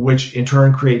 which in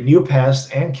turn create new pests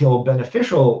and kill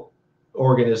beneficial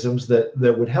organisms that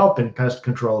would help in pest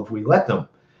control if we let them.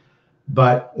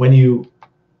 But when you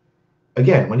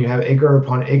have acre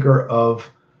upon acre of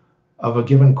a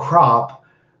given crop,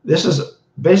 this is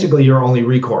basically your only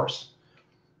recourse.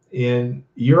 In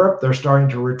Europe, they're starting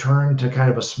to return to kind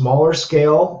of a smaller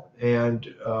scale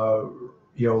and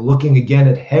looking again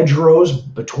at hedgerows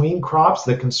between crops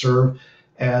that can serve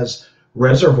as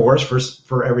reservoirs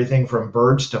for everything from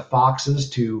birds to foxes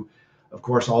to, of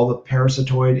course, all the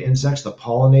parasitoid insects, the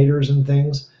pollinators and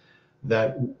things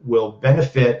that will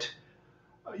benefit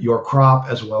your crop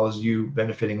as well as you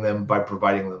benefiting them by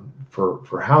providing them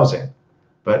for housing.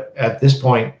 But at this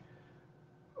point,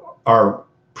 our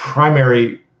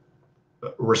primary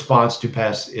response to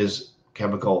pests is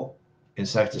chemical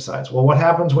insecticides. Well, what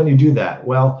happens when you do that?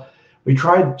 Well, we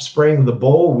tried spraying the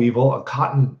boll weevil, a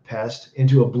cotton pest,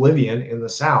 into oblivion in the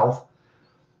South.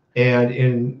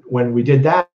 And when we did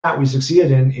that, we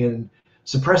succeeded in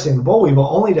suppressing the boll weevil,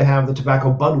 only to have the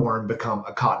tobacco budworm become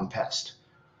a cotton pest.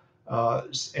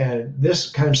 And this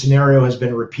kind of scenario has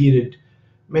been repeated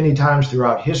many times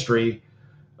throughout history,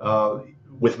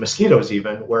 with mosquitoes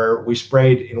even, where we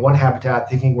sprayed in one habitat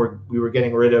thinking we were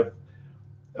getting rid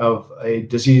of a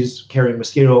disease-carrying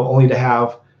mosquito, only to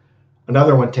have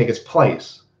another one take its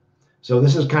place. So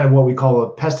this is kind of what we call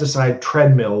a pesticide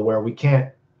treadmill, where we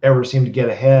can't ever seem to get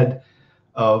ahead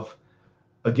of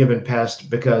a given pest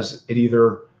because it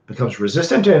either becomes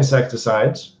resistant to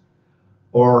insecticides,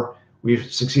 or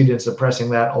we've succeeded in suppressing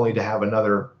that only to have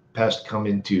another pest come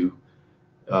into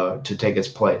to take its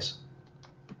place.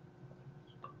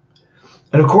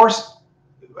 And of course,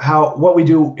 what we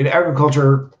do in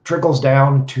agriculture trickles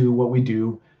down to what we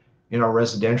do in our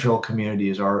residential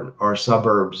communities, our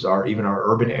suburbs, even our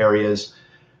urban areas,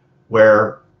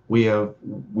 where we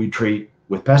treat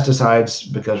with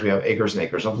pesticides because we have acres and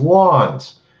acres of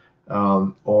lawns,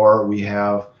 or we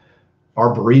have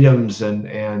arboretums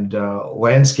and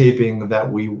landscaping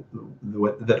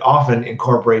that often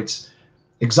incorporates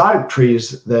exotic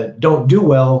trees that don't do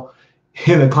well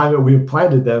in the climate we've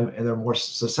planted them, and they're more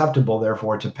susceptible,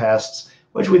 therefore, to pests,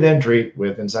 which we then treat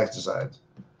with insecticides.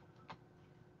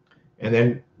 And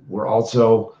then we're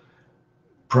also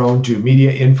prone to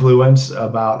media influence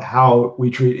about how we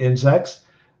treat insects.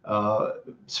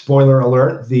 Spoiler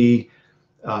alert, the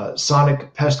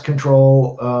sonic pest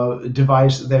control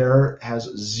device there has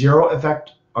zero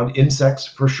effect on insects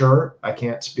for sure. I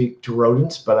can't speak to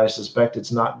rodents, but I suspect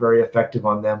it's not very effective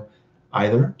on them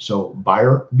either. So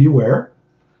buyer beware.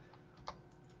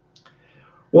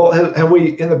 Well, have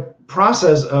we, in the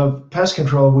process of pest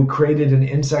control, we created an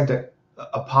insect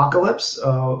apocalypse?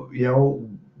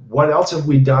 What else have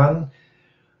we done,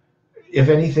 if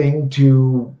anything,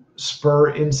 to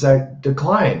spur insect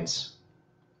declines?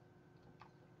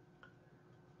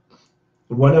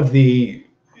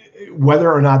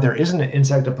 Whether or not there isn't an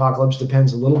insect apocalypse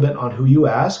depends a little bit on who you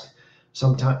ask.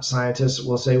 Sometimes scientists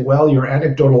will say, well, your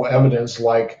anecdotal evidence,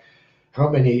 like how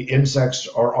many insects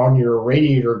are on your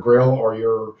radiator grill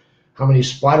or how many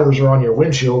spiders are on your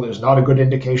windshield, is not a good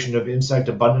indication of insect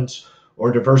abundance or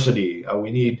diversity.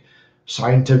 We need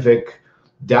scientific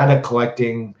data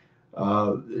collecting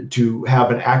to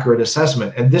have an accurate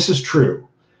assessment. And this is true.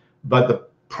 But the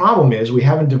problem is we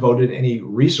haven't devoted any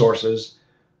resources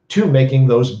to making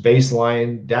those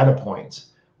baseline data points.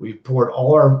 We've poured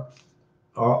all our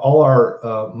all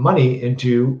our money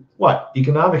into what?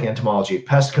 Economic entomology,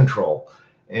 pest control,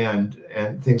 and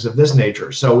things of this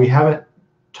nature. So we haven't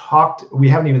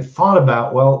even thought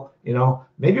about, well,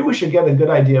 maybe we should get a good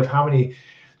idea of how many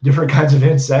different kinds of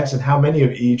insects and how many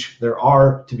of each there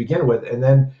are to begin with, and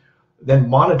then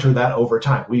monitor that over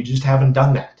time. We just haven't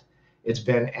done that. It's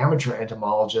been amateur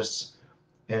entomologists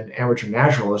and amateur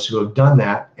naturalists who have done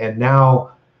that, and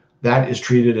now that is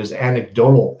treated as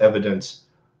anecdotal evidence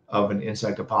of an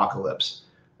insect apocalypse.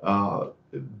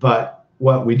 But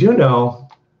what we do know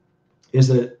is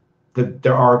that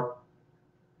there are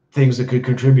things that could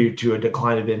contribute to a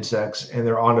decline of insects, and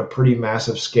they're on a pretty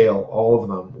massive scale, all of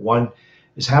them. One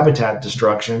is habitat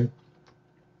destruction.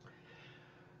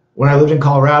 When I lived in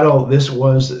Colorado, this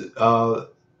was a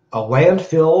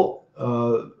landfill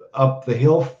up the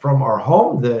hill from our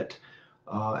home that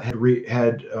had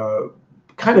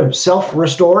kind of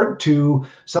self-restored to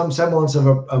some semblance of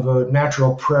a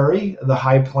natural prairie, the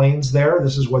high plains there.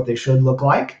 This is what they should look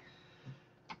like.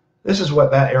 This is what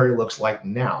that area looks like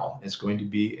now. It's going to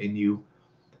be a new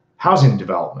housing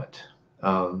development.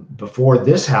 Before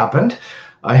this happened,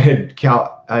 I had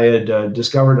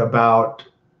discovered about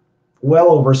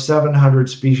well over 700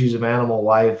 species of animal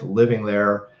life living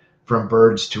there, from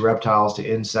birds to reptiles to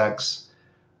insects.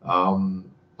 All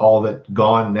of it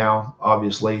gone now,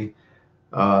 obviously.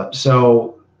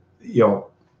 So,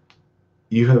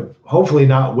 you have hopefully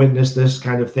not witnessed this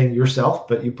kind of thing yourself,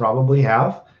 but you probably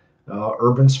have.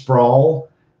 Urban sprawl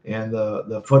and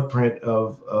the footprint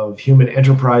of human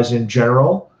enterprise in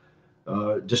general,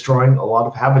 destroying a lot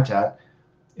of habitat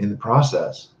in the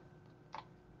process.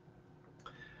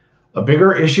 A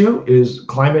bigger issue is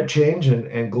climate change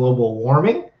and global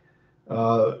warming.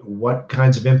 What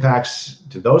kinds of impacts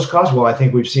do those cause? Well, I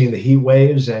think we've seen the heat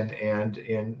waves and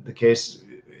in the case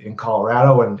in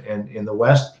Colorado and in the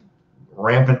West,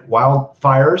 rampant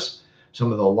wildfires,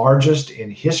 some of the largest in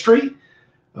history,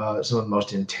 some of the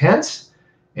most intense,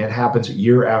 and happens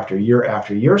year after year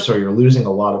after year. So you're losing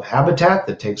a lot of habitat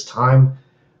that takes time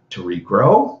to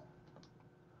regrow.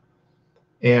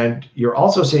 And you're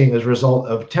also seeing, as a result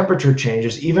of temperature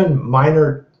changes, even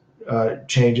minor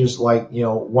changes like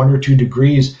 1 or 2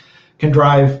 degrees can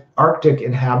drive Arctic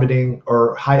inhabiting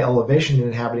or high elevation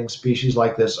inhabiting species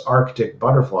like this Arctic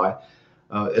butterfly.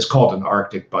 It's called an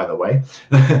Arctic, by the way,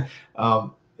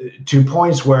 to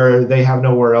points where they have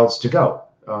nowhere else to go.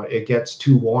 It gets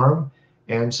too warm,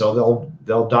 and so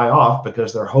they'll die off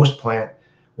because their host plant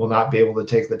will not be able to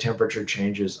take the temperature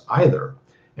changes either.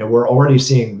 And we're already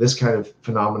seeing this kind of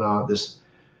phenomenon, this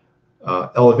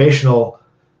elevational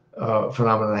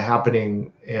phenomenon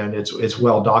happening, and it's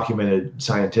well documented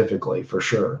scientifically for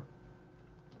sure.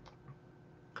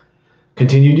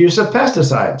 Continued use of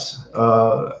pesticides.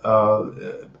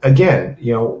 Again,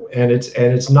 and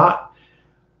it's not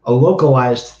a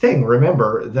localized thing.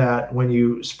 Remember that when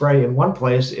you spray in one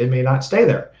place, it may not stay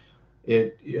there.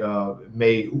 It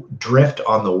may drift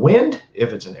on the wind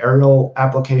if it's an aerial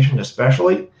application,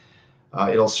 especially.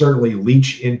 It'll certainly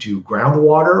leach into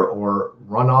groundwater or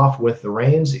run off with the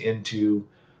rains into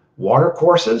water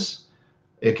courses.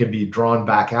 It can be drawn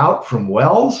back out from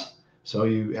wells, so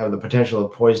you have the potential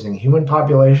of poisoning human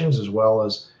populations as well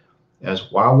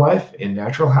as wildlife in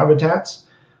natural habitats.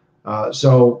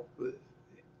 So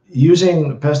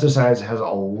using pesticides has a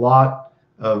lot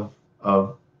of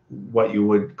what you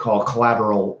would call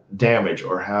collateral damage,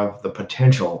 or have the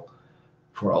potential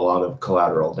for a lot of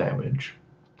collateral damage.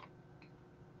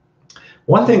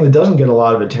 One thing that doesn't get a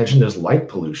lot of attention is light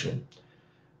pollution.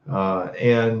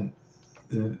 And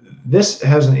this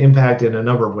has an impact in a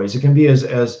number of ways. It can be as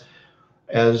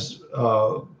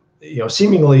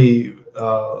seemingly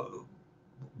the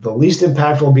least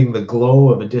impactful being the glow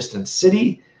of a distant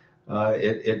city.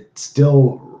 It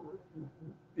still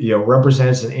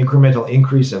represents an incremental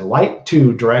increase in light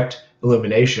to direct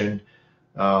illumination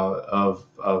of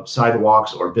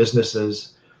sidewalks or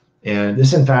businesses. And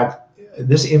this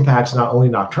impacts not only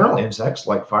nocturnal insects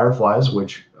like fireflies,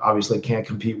 which obviously can't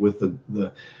compete with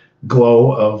the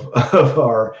glow of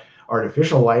our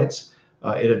artificial lights.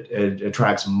 It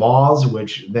attracts moths,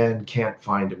 which then can't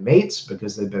find mates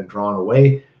because they've been drawn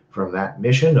away from that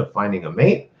mission of finding a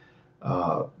mate.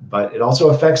 But it also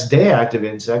affects day active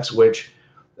insects, which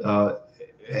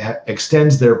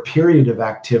extends their period of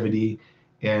activity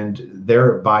and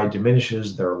thereby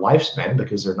diminishes their lifespan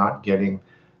because they're not getting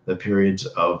the periods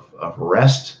of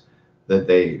rest that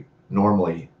they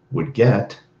normally would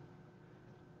get.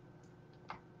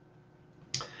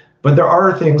 But there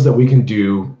are things that we can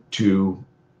do to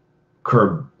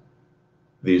curb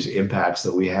these impacts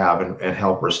that we have and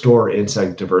help restore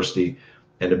insect diversity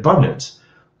and abundance.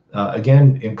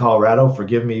 Again, in Colorado,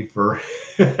 forgive me for,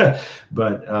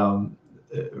 but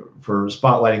for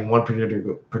spotlighting one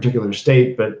particular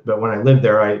state, but when I lived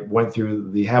there, I went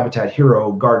through the Habitat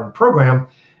Hero Garden program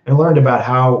and learned about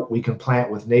how we can plant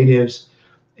with natives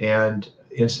and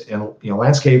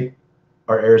landscape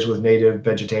our areas with native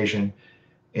vegetation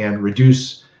and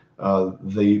reduce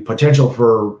the potential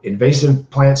for invasive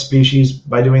plant species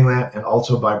by doing that, and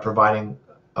also by providing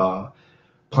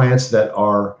plants that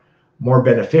are more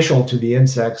beneficial to the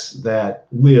insects that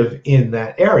live in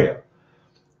that area.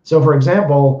 So, for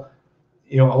example,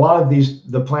 a lot of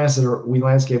the plants that we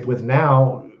landscape with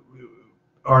now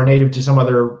are native to some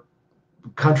other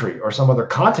country or some other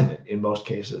continent in most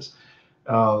cases.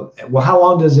 Well, how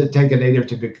long does it take a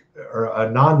native or a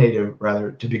non-native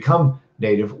rather to become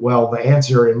native? Well, the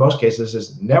answer in most cases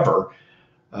is never.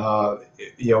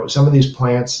 Some of these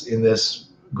plants in this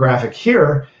graphic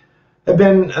here have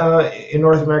been in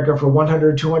North America for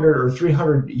 100, 200, or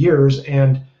 300 years,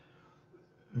 and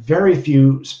very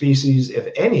few species, if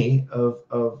any,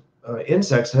 of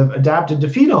insects have adapted to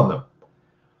feed on them.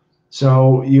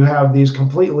 So you have these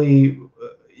completely,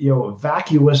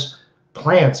 vacuous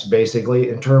plants, basically,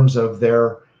 in terms of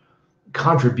their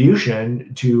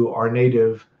contribution to our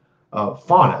native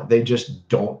fauna. They just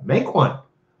don't make one.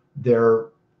 They're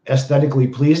aesthetically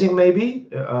pleasing, maybe,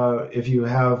 if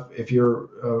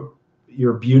your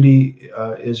beauty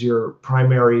is your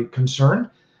primary concern,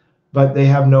 but they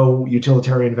have no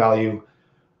utilitarian value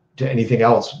to anything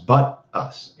else but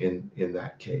us in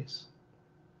that case.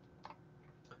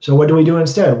 So what do we do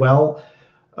instead? Well,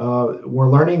 we're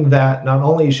learning that not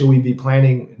only should we be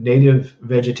planting native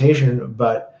vegetation,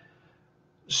 but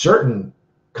certain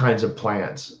kinds of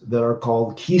plants that are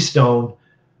called keystone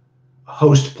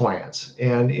host plants.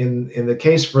 And in the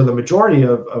case for the majority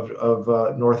of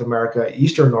North America,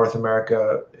 Eastern North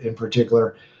America in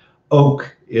particular,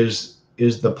 oak is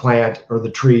the plant or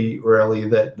the tree really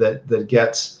that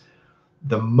gets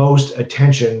the most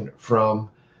attention from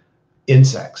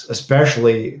insects,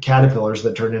 especially caterpillars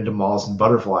that turn into moths and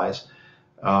butterflies,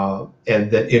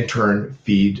 and that in turn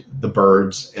feed the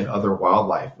birds and other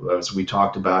wildlife, as we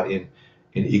talked about in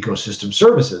ecosystem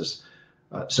services.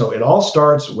 So it all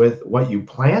starts with what you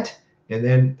plant, and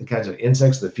then the kinds of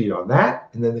insects that feed on that,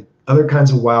 and then the other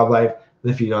kinds of wildlife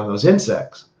that feed on those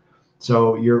insects.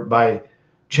 So by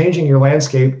changing your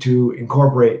landscape to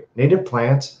incorporate native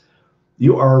plants,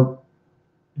 you are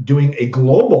doing a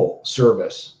global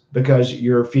service, because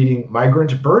you're feeding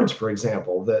migrant birds, for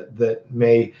example, that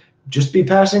may just be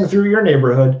passing through your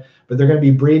neighborhood, but they're going to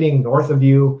be breeding north of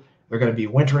you. They're going to be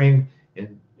wintering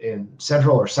in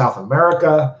Central or South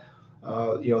America.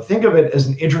 Think of it as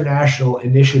an international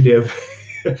initiative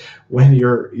when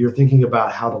you're thinking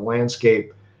about how to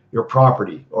landscape your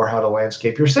property or how to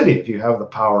landscape your city, if you have the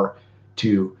power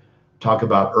to talk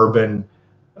about urban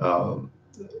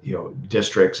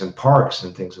districts and parks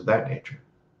and things of that nature.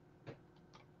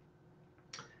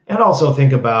 And also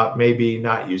think about maybe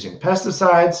not using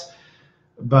pesticides,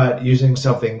 but using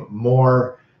something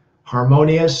more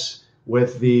harmonious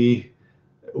with the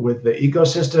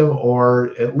ecosystem,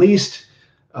 or at least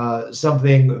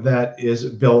something that is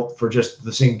built for just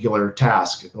the singular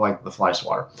task, like the fly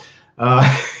swatter.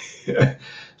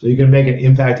 So you can make an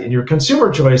impact in your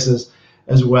consumer choices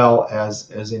as well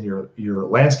as in your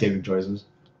landscaping choices.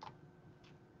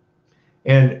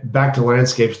 And back to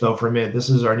landscapes, though, for a minute. This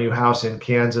is our new house in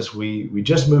Kansas. We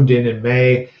just moved in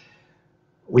May.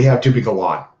 We have too big a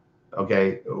lawn.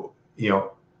 Okay,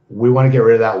 we want to get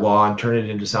rid of that lawn, turn it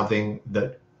into something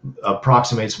that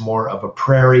approximates more of a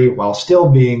prairie while still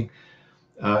being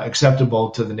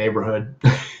acceptable to the neighborhood.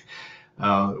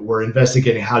 We're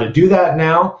investigating how to do that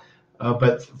now,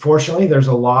 but fortunately, there's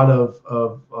a lot of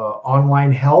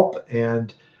online help,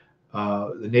 and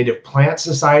the Native Plant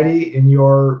Society in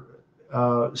your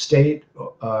state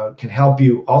can help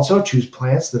you also choose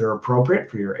plants that are appropriate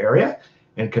for your area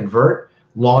and convert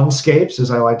lawnscapes,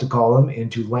 as I like to call them,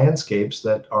 into landscapes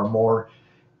that are more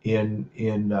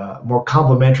more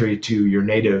complementary to your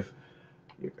native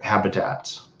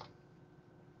habitats.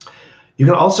 You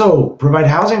can also provide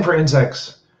housing for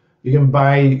insects. You can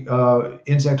buy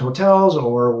insect hotels,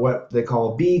 or what they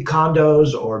call bee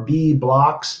condos or bee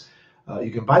blocks.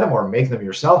 You can buy them or make them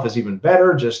yourself, is even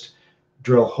better. Just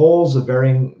drill holes of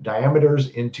varying diameters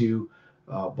into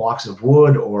blocks of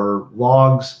wood or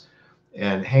logs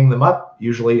and hang them up,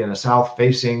 usually in a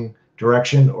south-facing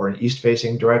direction or an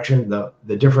east-facing direction.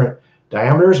 The different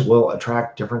diameters will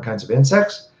attract different kinds of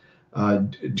insects.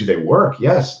 Do they work?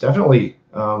 Yes, definitely.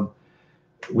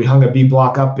 We hung a bee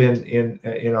block up in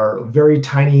our very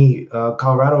tiny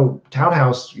Colorado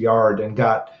townhouse yard and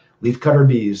got leafcutter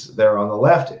bees there on the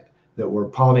left that were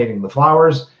pollinating the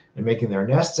flowers and making their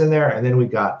nests in there. And then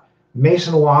we've got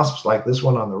mason wasps like this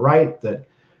one on the right that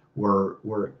were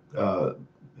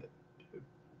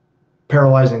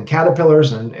paralyzing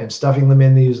caterpillars and stuffing them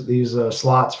in these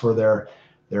slots for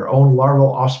their own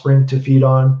larval offspring to feed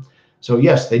on. So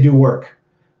yes, they do work.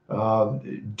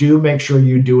 Do make sure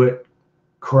you do it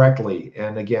correctly.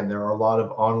 And again, there are a lot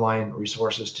of online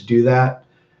resources to do that.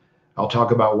 I'll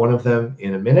talk about one of them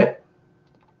in a minute.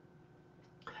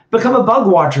 Become a bug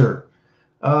watcher.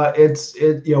 We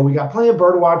got plenty of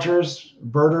bird watchers,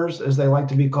 birders as they like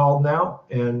to be called now,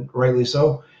 and rightly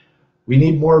so. We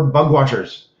need more bug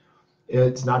watchers.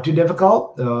 It's not too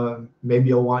difficult. Maybe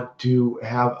you'll want to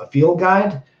have a field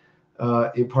guide,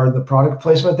 part of the product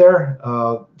placement there,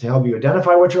 to help you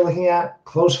identify what you're looking at.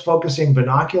 Close focusing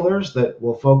binoculars that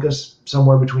will focus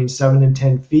somewhere between 7 and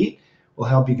 10 feet will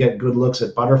help you get good looks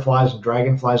at butterflies and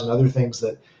dragonflies and other things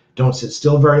that don't sit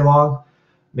still very long.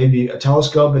 Maybe a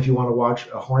telescope if you want to watch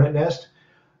a hornet nest.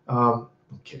 I'm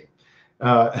kidding.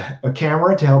 A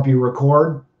camera to help you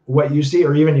record what you see,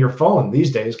 or even your phone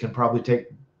these days can probably take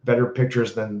better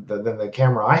pictures than the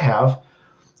camera I have,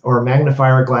 or a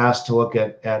magnifier glass to look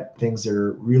at things that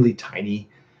are really tiny.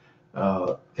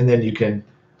 And then you can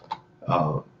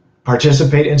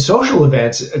participate in social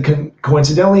events.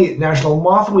 Coincidentally, National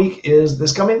Moth Week is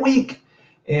this coming week.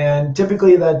 And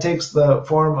typically that takes the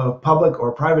form of public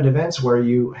or private events where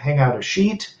you hang out a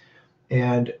sheet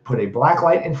and put a black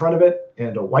light in front of it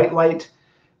and a white light.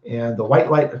 And the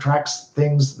white light attracts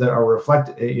things that are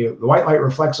reflected. The white light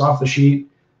reflects off the sheet,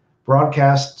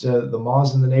 broadcasts the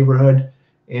moths in the neighborhood,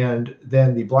 and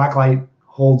then the black light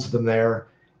holds them there,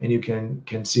 and you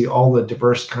can see all the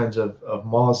diverse kinds of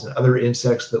moths and other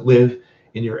insects that live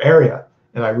in your area.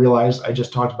 And I realized I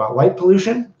just talked about light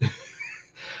pollution,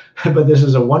 but this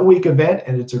is a one-week event,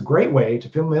 and it's a great way to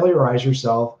familiarize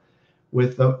yourself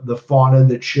with the fauna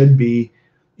that should be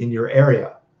in your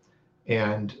area.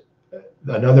 And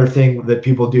another thing that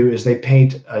people do is they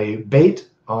paint a bait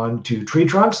onto tree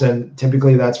trunks, and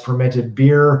typically that's fermented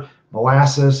beer,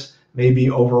 molasses, maybe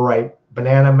overripe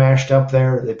banana mashed up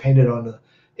there. They paint it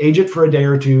age it for a day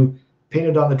or two, paint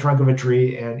it on the trunk of a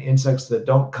tree, and insects that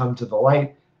don't come to the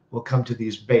light will come to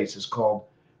these baits. It's called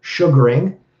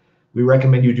sugaring. We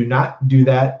recommend you do not do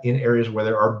that in areas where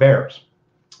there are bears.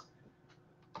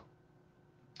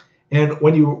 And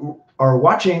when you are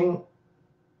watching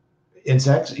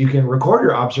insects, you can record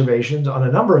your observations on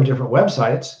a number of different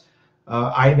websites.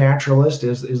 iNaturalist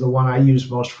is the one I use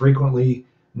most frequently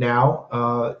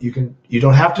now. You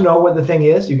don't have to know what the thing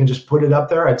is. You can just put it up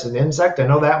there. It's an insect. I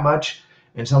know that much.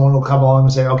 And someone will come along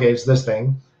and say, okay, it's this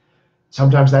thing.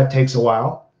 Sometimes that takes a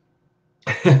while,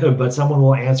 but someone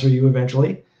will answer you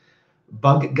eventually.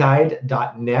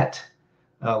 Bugguide.net,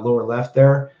 lower left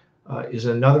there, is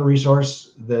another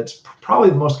resource that's probably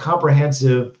the most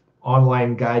comprehensive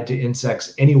online guide to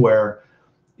insects anywhere.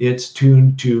 It's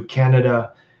tuned to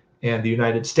Canada and the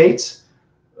United States,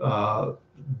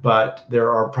 but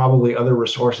there are probably other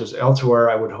resources elsewhere,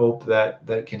 I would hope,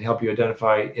 that can help you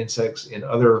identify insects in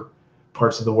other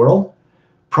parts of the world.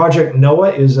 Project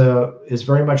NOAA is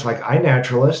very much like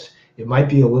iNaturalist. It might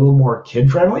be a little more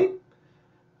kid-friendly.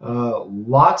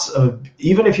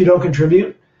 Even if you don't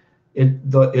contribute,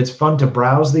 it's fun to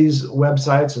browse these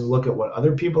websites and look at what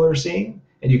other people are seeing,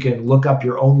 and you can look up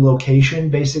your own location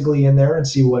basically in there and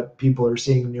see what people are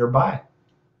seeing nearby.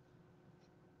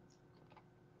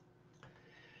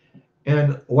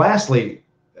 And lastly,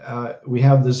 we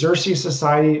have the Xerces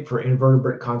Society for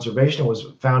Invertebrate Conservation. It was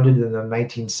founded in the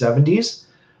 1970s,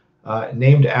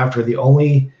 named after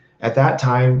at that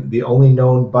time, the only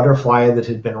known butterfly that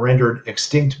had been rendered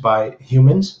extinct by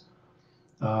humans,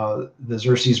 the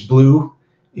Xerces blue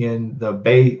in the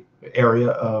Bay Area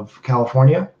of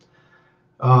California.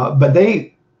 But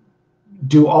they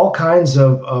do all kinds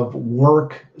of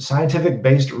work,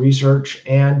 scientific-based research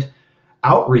and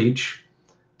outreach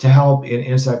to help in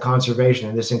insect conservation.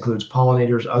 And this includes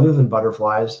pollinators other than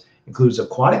butterflies, includes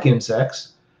aquatic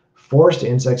insects, forest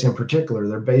insects in particular.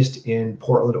 They're based in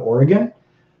Portland, Oregon.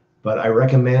 But I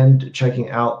recommend checking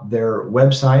out their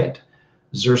website,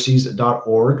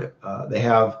 xerces.org. They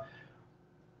have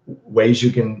ways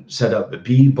you can set up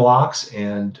bee blocks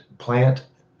and plant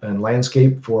and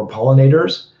landscape for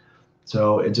pollinators.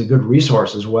 So it's a good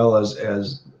resource, as well as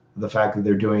the fact that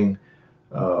they're doing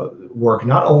work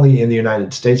not only in the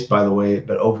United States, by the way,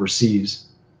 but overseas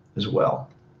as well.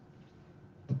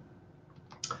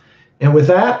 And with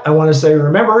that, I want to say,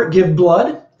 remember, give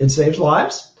blood. It saves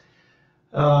lives.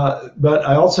 But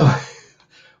I also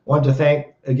want to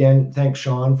thank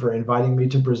Sean for inviting me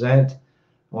to present.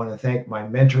 I want to thank my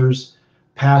mentors,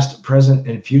 past, present,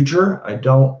 and future. I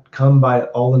don't come by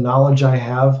all the knowledge I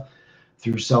have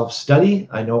through self-study.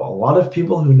 I know a lot of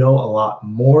people who know a lot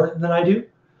more than I do.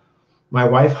 My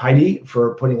wife, Heidi,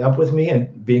 for putting up with me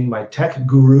and being my tech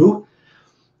guru.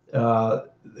 The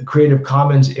Creative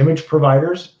Commons image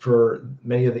providers for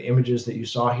many of the images that you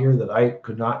saw here that I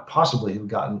could not possibly have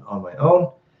gotten on my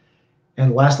own.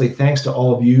 And lastly, thanks to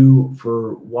all of you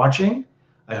for watching.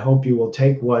 I hope you will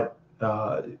take what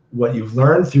you've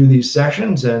learned through these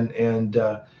sessions and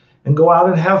go out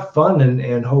and have fun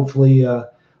and hopefully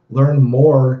learn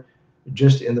more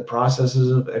just in the processes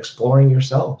of exploring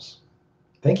yourselves.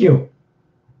 Thank you.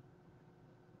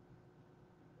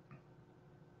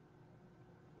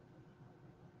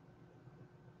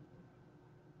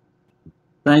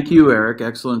 Thank you, Eric.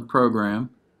 Excellent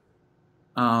program.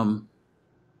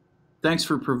 Thanks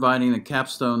for providing a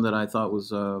capstone that I thought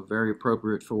was very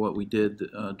appropriate for what we did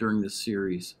during this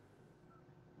series.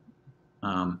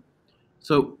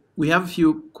 So we have a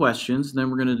few questions, and then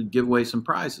we're going to give away some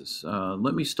prizes.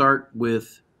 Let me start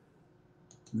with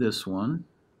this one.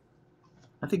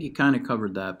 I think you kind of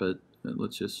covered that, but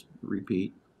let's just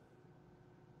repeat.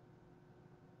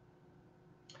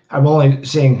 I'm only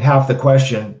seeing half the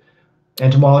question.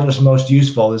 Entomologist most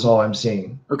useful is all I'm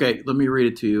seeing. Okay, let me read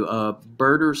it to you.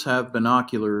 Birders have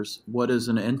binoculars. What is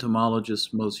an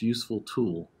entomologist's most useful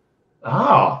tool?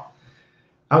 Ah,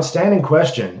 outstanding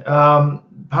question.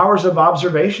 Powers of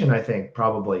observation, I think,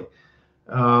 probably.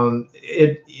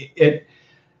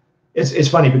 It's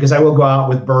funny because I will go out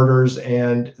with birders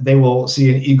and they will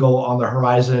see an eagle on the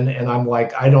horizon and I'm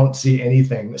like, I don't see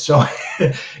anything. So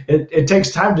it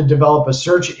takes time to develop a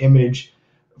search image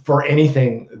for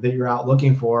anything that you're out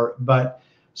looking for. But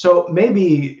so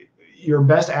maybe your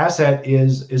best asset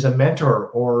is a mentor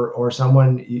or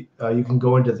someone you can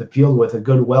go into the field with, a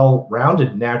good,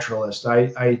 well-rounded naturalist.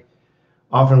 I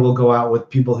often will go out with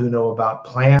people who know about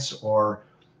plants or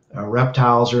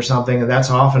reptiles or something, and that's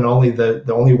often only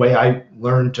the only way I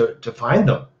learn to find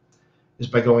them is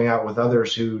by going out with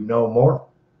others who know more.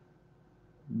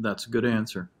 That's a good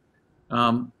answer.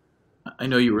 I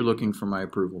know you were looking for my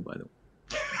approval, by the way.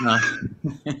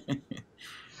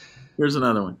 Here's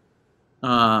another one.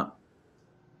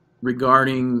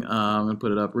 Regarding, I'm going to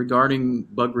put it up. Regarding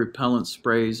bug repellent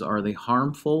sprays, are they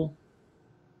harmful?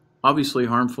 Obviously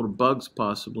harmful to bugs,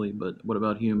 possibly, but what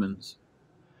about humans?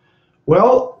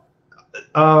 Well,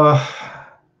 I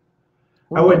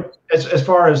would, as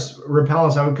far as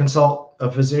repellents, I would consult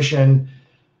a physician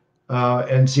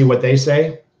and see what they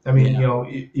say. I mean, you know,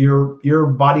 your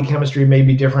body chemistry may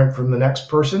be different from the next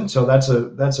person, so that's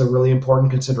a really important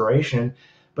consideration.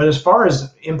 But as far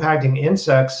as impacting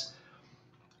insects,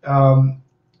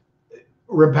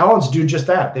 repellents do just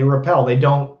that. They repel. They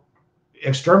don't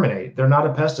exterminate. They're not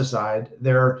a pesticide.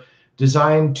 They're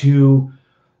designed to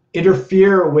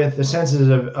interfere with the senses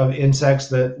of insects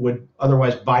that would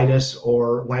otherwise bite us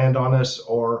or land on us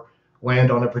or land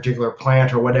on a particular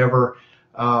plant or whatever,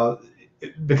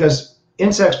 because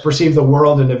insects perceive the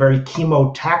world in a very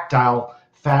chemotactile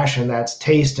fashion. That's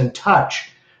taste and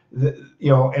touch,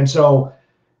 and so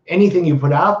anything you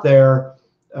put out there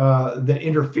that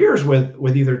interferes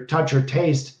with either touch or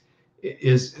taste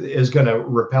is going to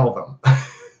repel them.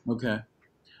 Okay.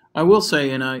 I will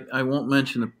say, and I won't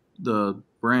mention the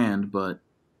brand, but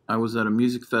I was at a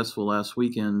music festival last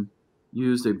weekend,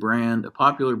 used a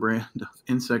popular brand of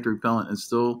insect repellent, and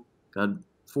still got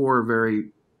 4 very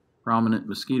prominent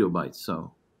mosquito bites.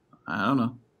 So I don't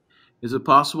know. Is it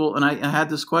possible? And I had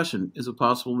this question: is it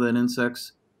possible that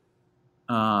insects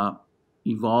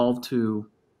evolve to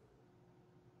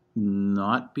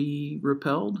not be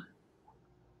repelled?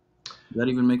 Does that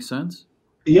even make sense?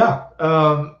 Yeah.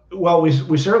 Well,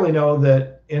 we certainly know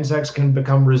that insects can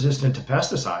become resistant to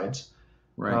pesticides,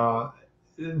 Right.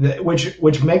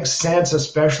 Which makes sense,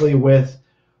 especially with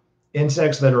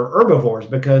insects that are herbivores,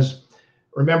 because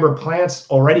remember, plants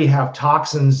already have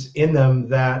toxins in them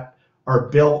that are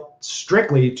built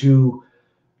strictly to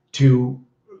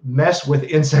mess with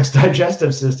insects'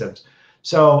 digestive systems.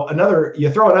 So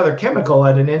you throw another chemical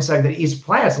at an insect that eats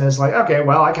plants, and it's like, okay,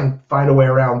 well, I can find a way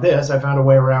around this. I found a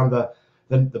way around the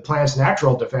plant's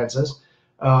natural defenses.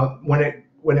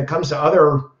 When it comes to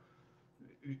other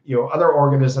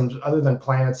organisms other than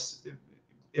plants,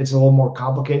 it's a little more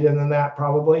complicated than that,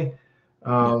 probably.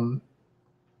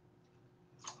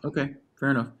 Okay,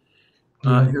 fair enough.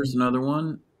 Here's another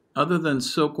one. Other than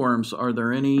silkworms, are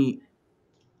there any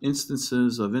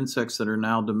instances of insects that are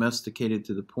now domesticated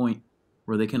to the point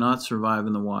where they cannot survive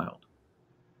in the wild?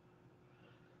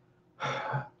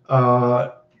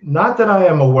 Not that I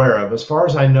am aware of. As far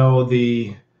as I know,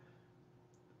 the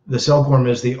silkworm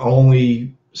is the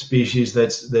only species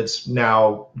that's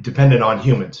now dependent on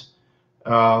humans.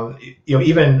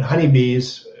 Even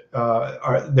honeybees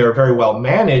they're very well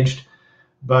managed,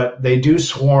 but they do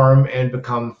swarm and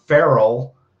become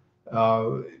feral,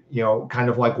 kind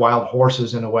of like wild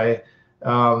horses in a way.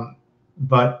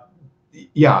 But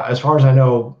yeah, as far as I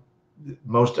know,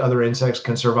 most other insects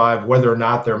can survive whether or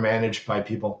not they're managed by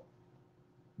people.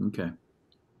 Okay.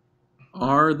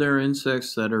 Are there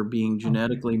insects that are being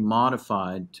genetically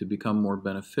modified to become more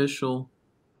beneficial?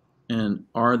 And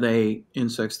are they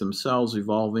insects themselves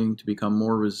evolving to become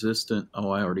more resistant?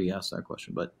 Oh, I already asked that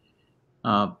question, but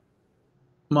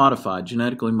modified,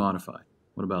 genetically modified.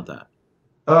 What about that?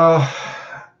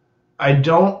 I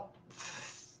don't.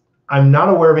 I'm not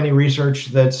aware of any research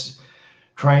that's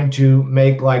trying to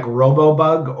make like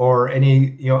RoboBug or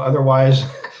any otherwise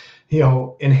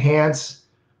enhance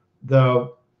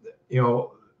the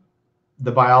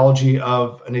the biology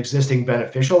of an existing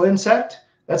beneficial insect.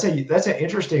 That's an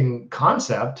interesting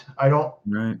concept. I don't.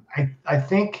 Right. I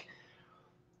think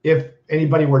if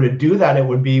anybody were to do that, it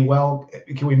would be, well,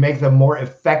 can we make them more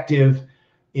effective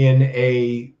in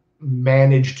a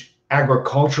managed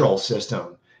agricultural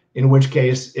system? In which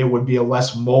case, it would be a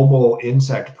less mobile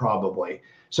insect, probably.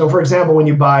 So, for example, when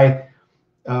you buy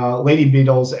lady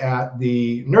beetles at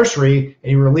the nursery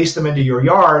and you release them into your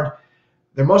yard,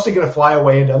 they're mostly going to fly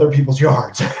away into other people's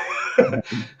yards.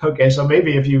 Okay, so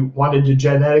maybe if you wanted to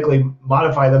genetically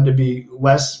modify them to be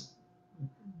less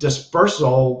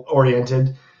dispersal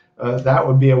oriented, that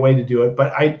would be a way to do it.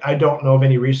 But I don't know of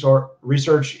any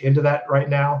research into that right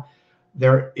now.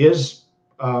 There is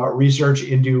research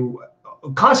into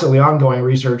constantly ongoing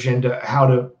research into how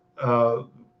to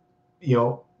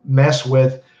mess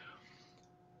with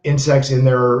insects in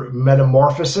their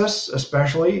metamorphosis,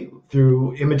 especially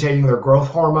through imitating their growth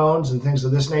hormones and things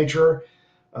of this nature.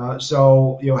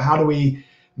 So how do we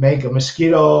make a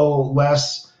mosquito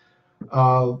less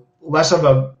of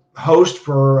a host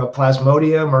for a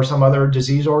plasmodium or some other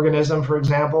disease organism, for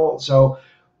example? So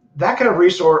that kind of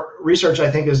research I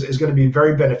think is going to be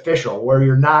very beneficial, where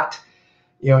you're not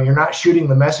shooting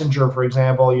the messenger, for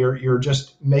example. You're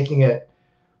just making it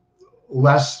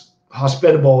less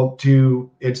hospitable to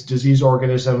its disease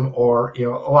organism, or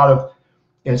a lot of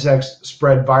insects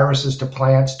spread viruses to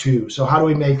plants too. So how do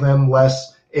we make them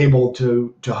less able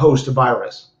to host a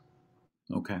virus?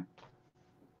 Okay.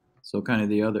 So kind of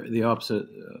the opposite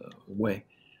way.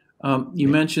 You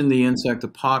mentioned the insect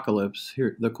apocalypse.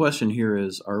 Here, the question here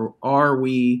is: Are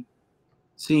we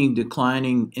seeing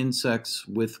declining insects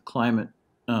with climate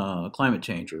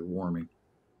change or warming?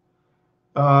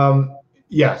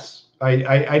 Yes,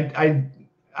 I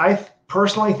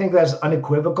personally think that's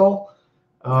unequivocal.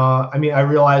 I mean, I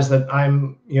realize that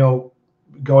I'm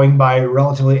going by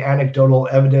relatively anecdotal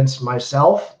evidence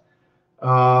myself,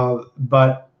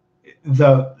 but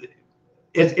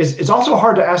it's also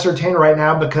hard to ascertain right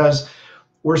now because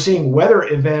we're seeing weather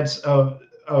events of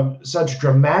such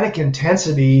dramatic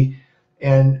intensity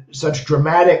and such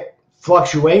dramatic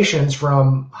fluctuations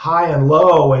from high and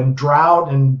low and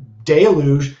drought and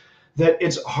deluge that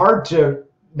it's hard to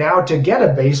get a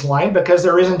baseline because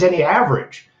there isn't any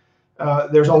average.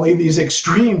 There's only these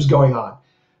extremes going on.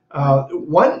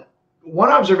 One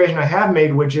observation I have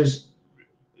made, which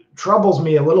troubles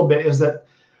me a little bit, is that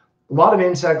a lot of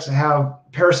insects have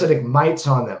parasitic mites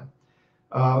on them.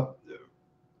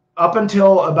 Up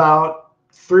until about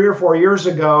 3 or 4 years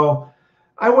ago,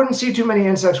 I wouldn't see too many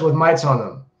insects with mites on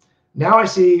them. Now I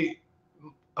see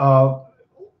 2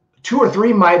 or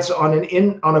 3 mites on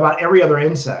about every other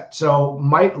insect. So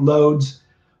mite loads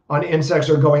on insects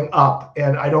are going up,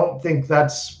 and I don't think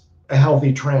that's a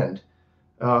healthy trend.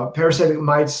 Parasitic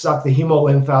mites suck the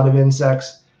hemolymph out of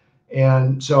insects,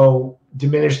 and so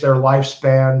diminish their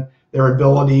lifespan, their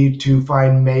ability to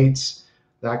find mates,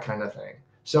 that kind of thing.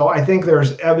 So I think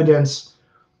there's evidence,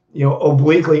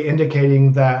 obliquely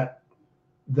indicating that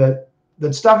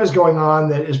stuff is going on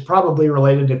that is probably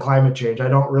related to climate change. I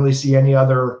don't really see any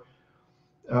other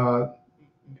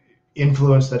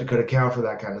influence that could account for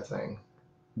that kind of thing.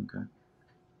 Okay.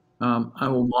 I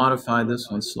will modify this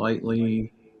one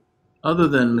slightly. Other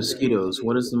than mosquitoes,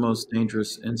 what is the most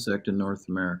dangerous insect in North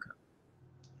America?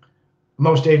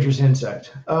 Most dangerous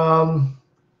insect. That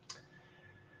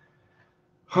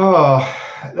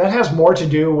has more to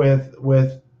do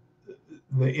with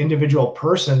the individual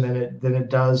person than it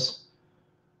does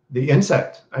the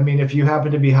insect. I mean, if you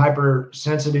happen to be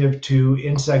hypersensitive to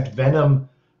insect venom,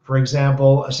 for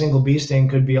example, a single bee sting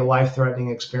could be a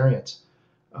life-threatening experience.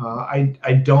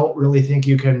 I don't really think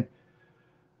you can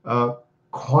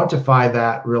quantify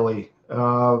that really.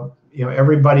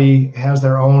 Everybody has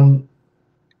their own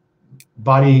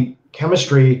body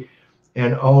chemistry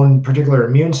and own particular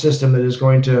immune system that is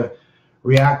going to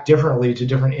react differently to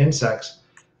different insects.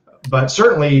 But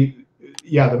certainly,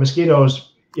 yeah, the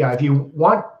mosquitoes, yeah, if you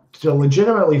want to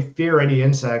legitimately fear any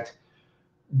insect,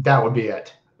 that would be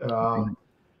it.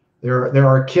 There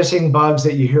are kissing bugs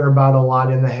that you hear about a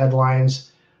lot in the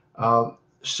headlines.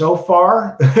 So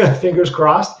far, fingers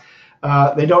crossed,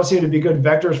 they don't seem to be good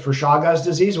vectors for Chagas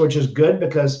disease, which is good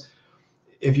because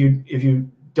if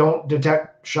you don't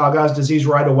detect Chagas disease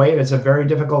right away, and it's a very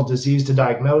difficult disease to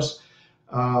diagnose,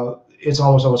 it's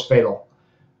almost always fatal.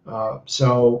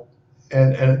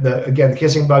 Again, the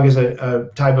kissing bug is a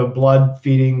type of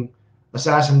blood-feeding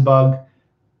assassin bug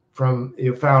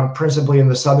found principally in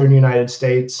the southern United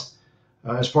States,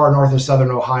 as far north as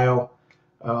southern Ohio.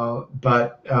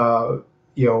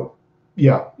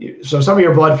 Yeah. So some of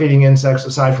your blood-feeding insects,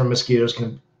 aside from mosquitoes,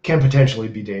 can potentially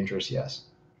be dangerous. Yes.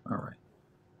 All right.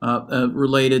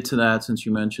 Related to that, since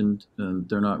you mentioned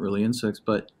they're not really insects,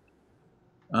 but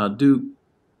do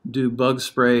bug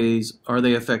sprays, are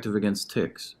they effective against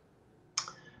ticks?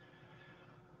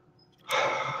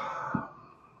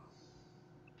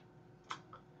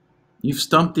 You've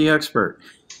stumped the expert.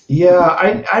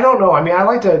 Yeah, I don't know. I mean, I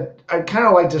kind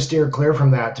of like to steer clear from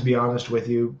that, to be honest with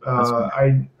you.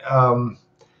 I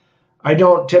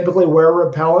don't typically wear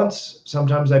repellents.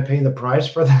 Sometimes I pay the price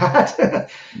for that.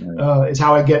 Right. It's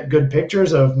how I get good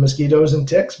pictures of mosquitoes and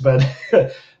ticks. But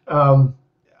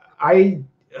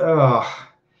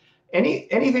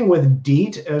anything with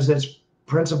DEET as its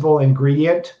principal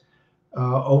ingredient,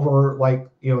 over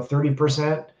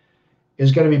 30%,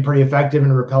 is going to be pretty effective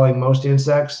in repelling most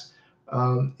insects.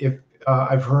 If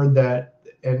I've heard that,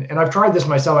 and I've tried this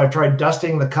myself. I've tried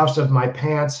dusting the cuffs of my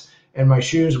pants and my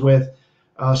shoes with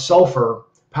sulfur,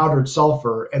 powdered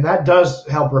sulfur, and that does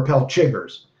help repel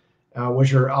chiggers,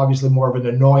 which are obviously more of an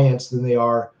annoyance than they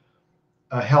are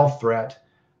a health threat.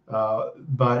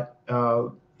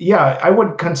 Yeah, I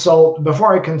would consult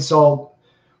before I consult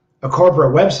a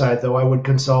corporate website, though. I would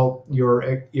consult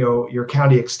your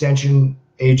county extension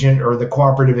agent, or the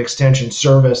cooperative extension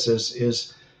service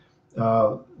is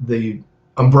the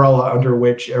umbrella under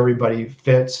which everybody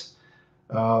fits.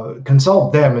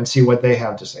 Consult them and see what they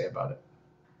have to say about it.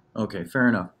 Okay, fair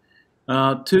enough.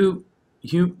 Two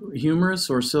humorous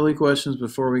or silly questions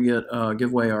before we give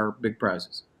away our big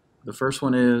prizes. The first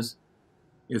one is,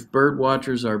 if bird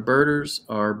watchers are birders,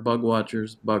 are bug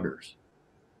watchers buggers?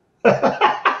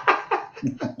 I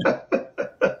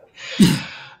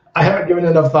haven't given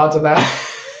enough thought to that.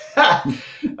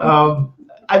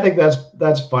 I think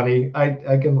that's funny.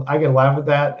 I can laugh at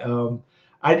that.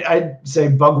 I'd say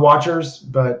bug watchers,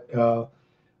 but yeah,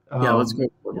 let's go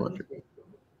bug watcher.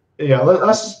 Yeah,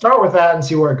 let's start with that and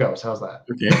see where it goes. How's that?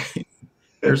 Okay.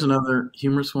 Here's another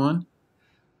humorous one.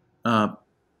 Are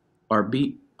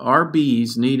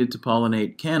bees needed to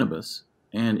pollinate cannabis?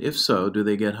 And if so, do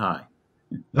they get high?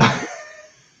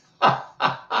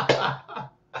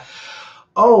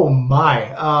 Oh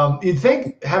my. You'd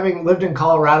think, having lived in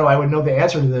Colorado, I would know the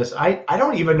answer to this. I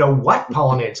don't even know what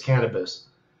pollinates cannabis.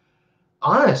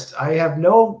 Honest, I have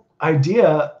no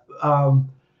idea.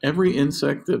 Every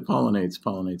insect that pollinates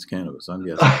cannabis, I'm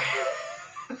guessing.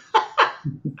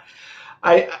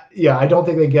 I don't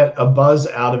think they get a buzz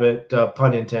out of it,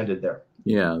 pun intended there.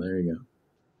 Yeah, there you go.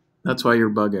 That's why you're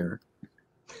bug Eric.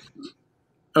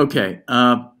 Okay.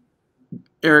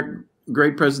 Eric,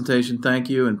 great presentation. Thank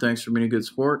you, and thanks for being a good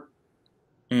sport.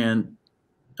 And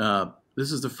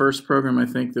this is the first program, I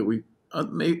think, that we,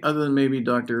 other than maybe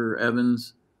Dr.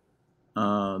 Evans,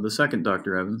 the second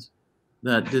Dr. Evans,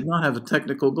 that did not have a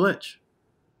technical glitch.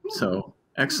 So,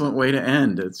 excellent way to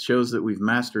end. It shows that we've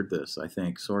mastered this, I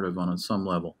think, sort of on some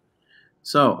level.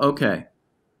 So, okay.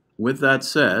 With that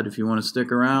said, if you want to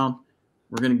stick around,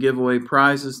 we're going to give away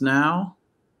prizes now.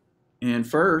 And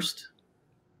first,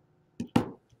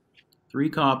 3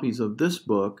 copies of this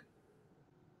book.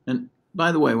 And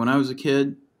by the way, when I was a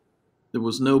kid, there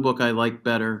was no book I liked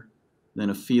better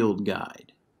than a field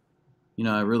guide. You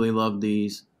know, I really loved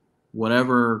these.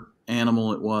 Whatever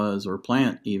animal it was, or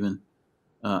plant even,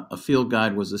 a field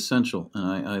guide was essential,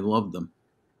 and I loved them.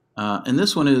 And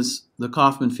this one is the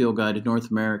Kaufman Field Guide to North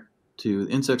America, to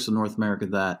insects of North America,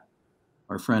 that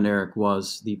our friend Eric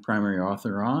was the primary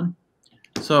author on.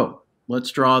 So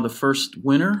let's draw the first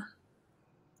winner.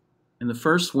 And the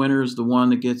first winner is the one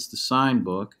that gets the signed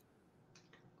book.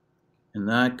 And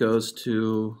that goes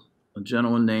to a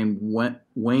gentleman named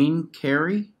Wayne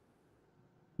Carey.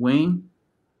 Wayne,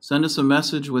 send us a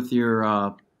message with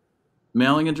your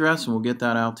mailing address, and we'll get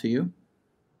that out to you.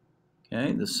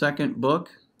 Okay, the second book,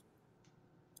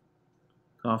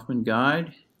 Kaufman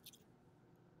Guide,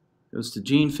 Goes to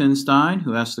Jean Finstein,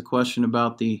 who asked the question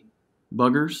about the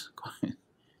buggers.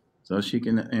 So she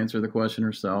can answer the question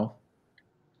herself.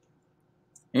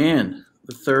 And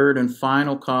the third and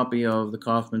final copy of the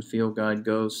Kaufman Field Guide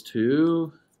goes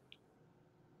to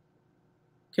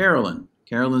Carolyn.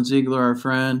 Carolyn Ziegler, our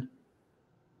friend.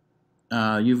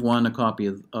 You've won a copy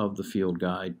of the Field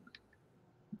Guide.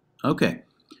 Okay.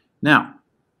 Now,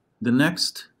 the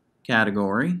next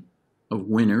category of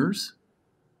winners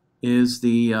is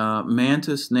the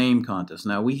Mantis Name Contest.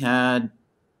 Now, we had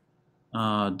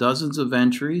dozens of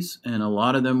entries, and a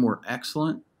lot of them were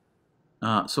excellent.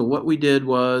 So what we did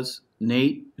was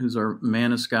Nate, who's our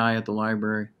Mantis guy at the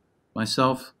library,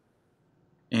 myself,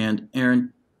 and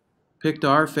Aaron picked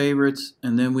our favorites,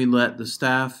 and then we let the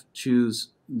staff choose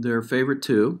their favorite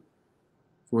two.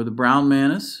 For the brown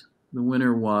mantis, the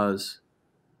winner was,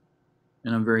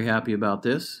 and I'm very happy about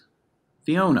this,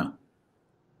 Fiona.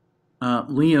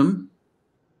 Liam,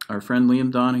 our friend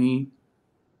Liam Donahue,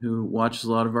 who watches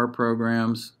a lot of our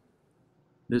programs,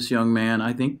 this young man,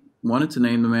 I think, wanted to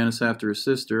name the mantis after his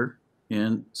sister,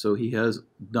 and so he has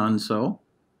done so,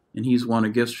 and he's won a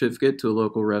gift certificate to a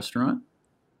local restaurant.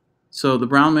 So the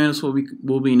brown mantis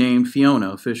will be named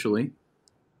Fiona officially.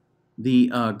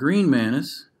 The green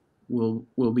mantis will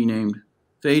be named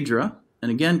Phaedra,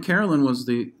 and again, Carolyn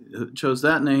chose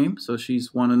that name, so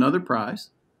she's won another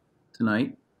prize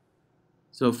tonight.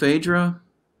 So Phaedra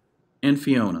and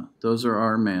Fiona, those are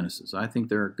our mantises. I think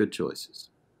they're good choices.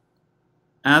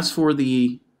 As for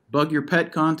the Bug Your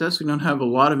Pet contest, we don't have a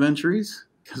lot of entries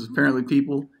because apparently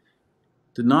people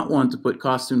did not want to put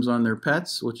costumes on their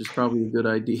pets, which is probably a good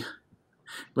idea.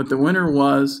 But the winner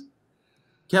was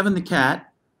Kevin the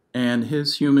cat, and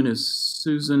his human is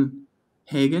Susan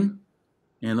Hagen.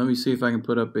 And let me see if I can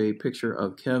put up a picture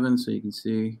of Kevin so you can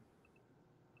see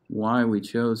why we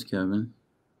chose Kevin.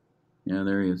 Yeah,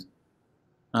 there he is.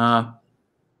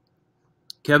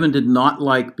 Kevin did not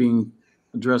like being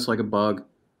dressed like a bug,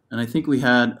 and I think we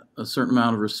had a certain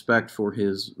amount of respect for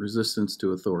his resistance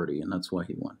to authority, and that's why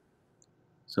he won.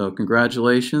 So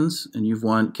congratulations, and you've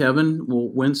won. Kevin will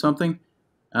win something,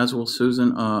 as will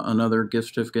Susan, another gift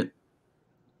certificate.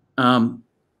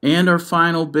 And our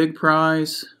final big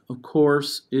prize, of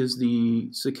course, is the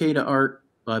cicada art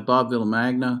by Bob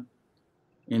Villamagna.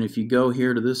 And if you go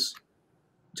here to this,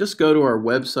 just go to our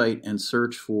website and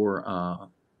search for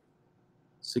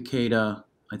cicada.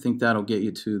 I think that'll get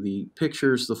you to the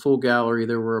pictures, the full gallery.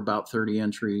 There were about 30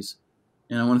 entries.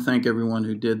 And I want to thank everyone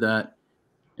who did that.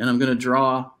 And I'm going to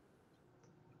draw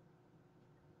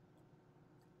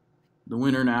the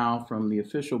winner now from the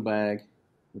official bag,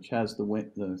 which has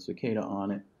the cicada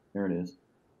on it. There it is.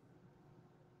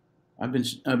 I've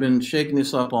been shaking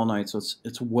this up all night, so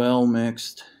it's well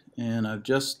mixed, and I've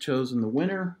just chosen the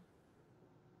winner.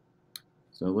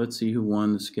 So let's see who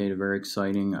won the cicada. Very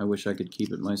exciting. I wish I could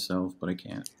keep it myself, but I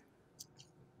can't.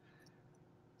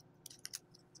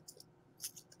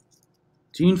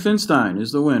 Jean Finstein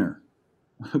is the winner.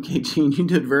 Okay, Jean, you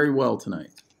did very well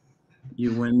tonight.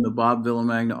 You win the Bob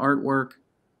Villamagna artwork.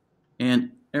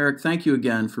 And Eric, thank you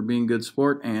again for being good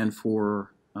sport and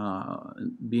for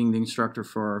being the instructor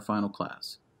for our final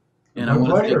class. And My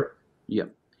pleasure.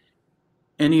 Yep.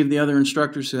 Any of the other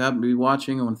instructors who happen to be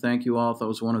watching, I want to thank you all. I thought it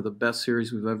was one of the best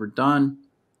series we've ever done.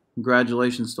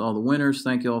 Congratulations to all the winners.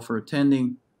 Thank you all for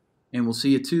attending. And we'll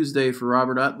see you Tuesday for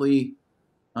Robert Utley,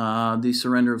 The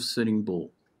Surrender of Sitting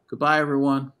Bull. Goodbye,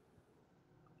 everyone.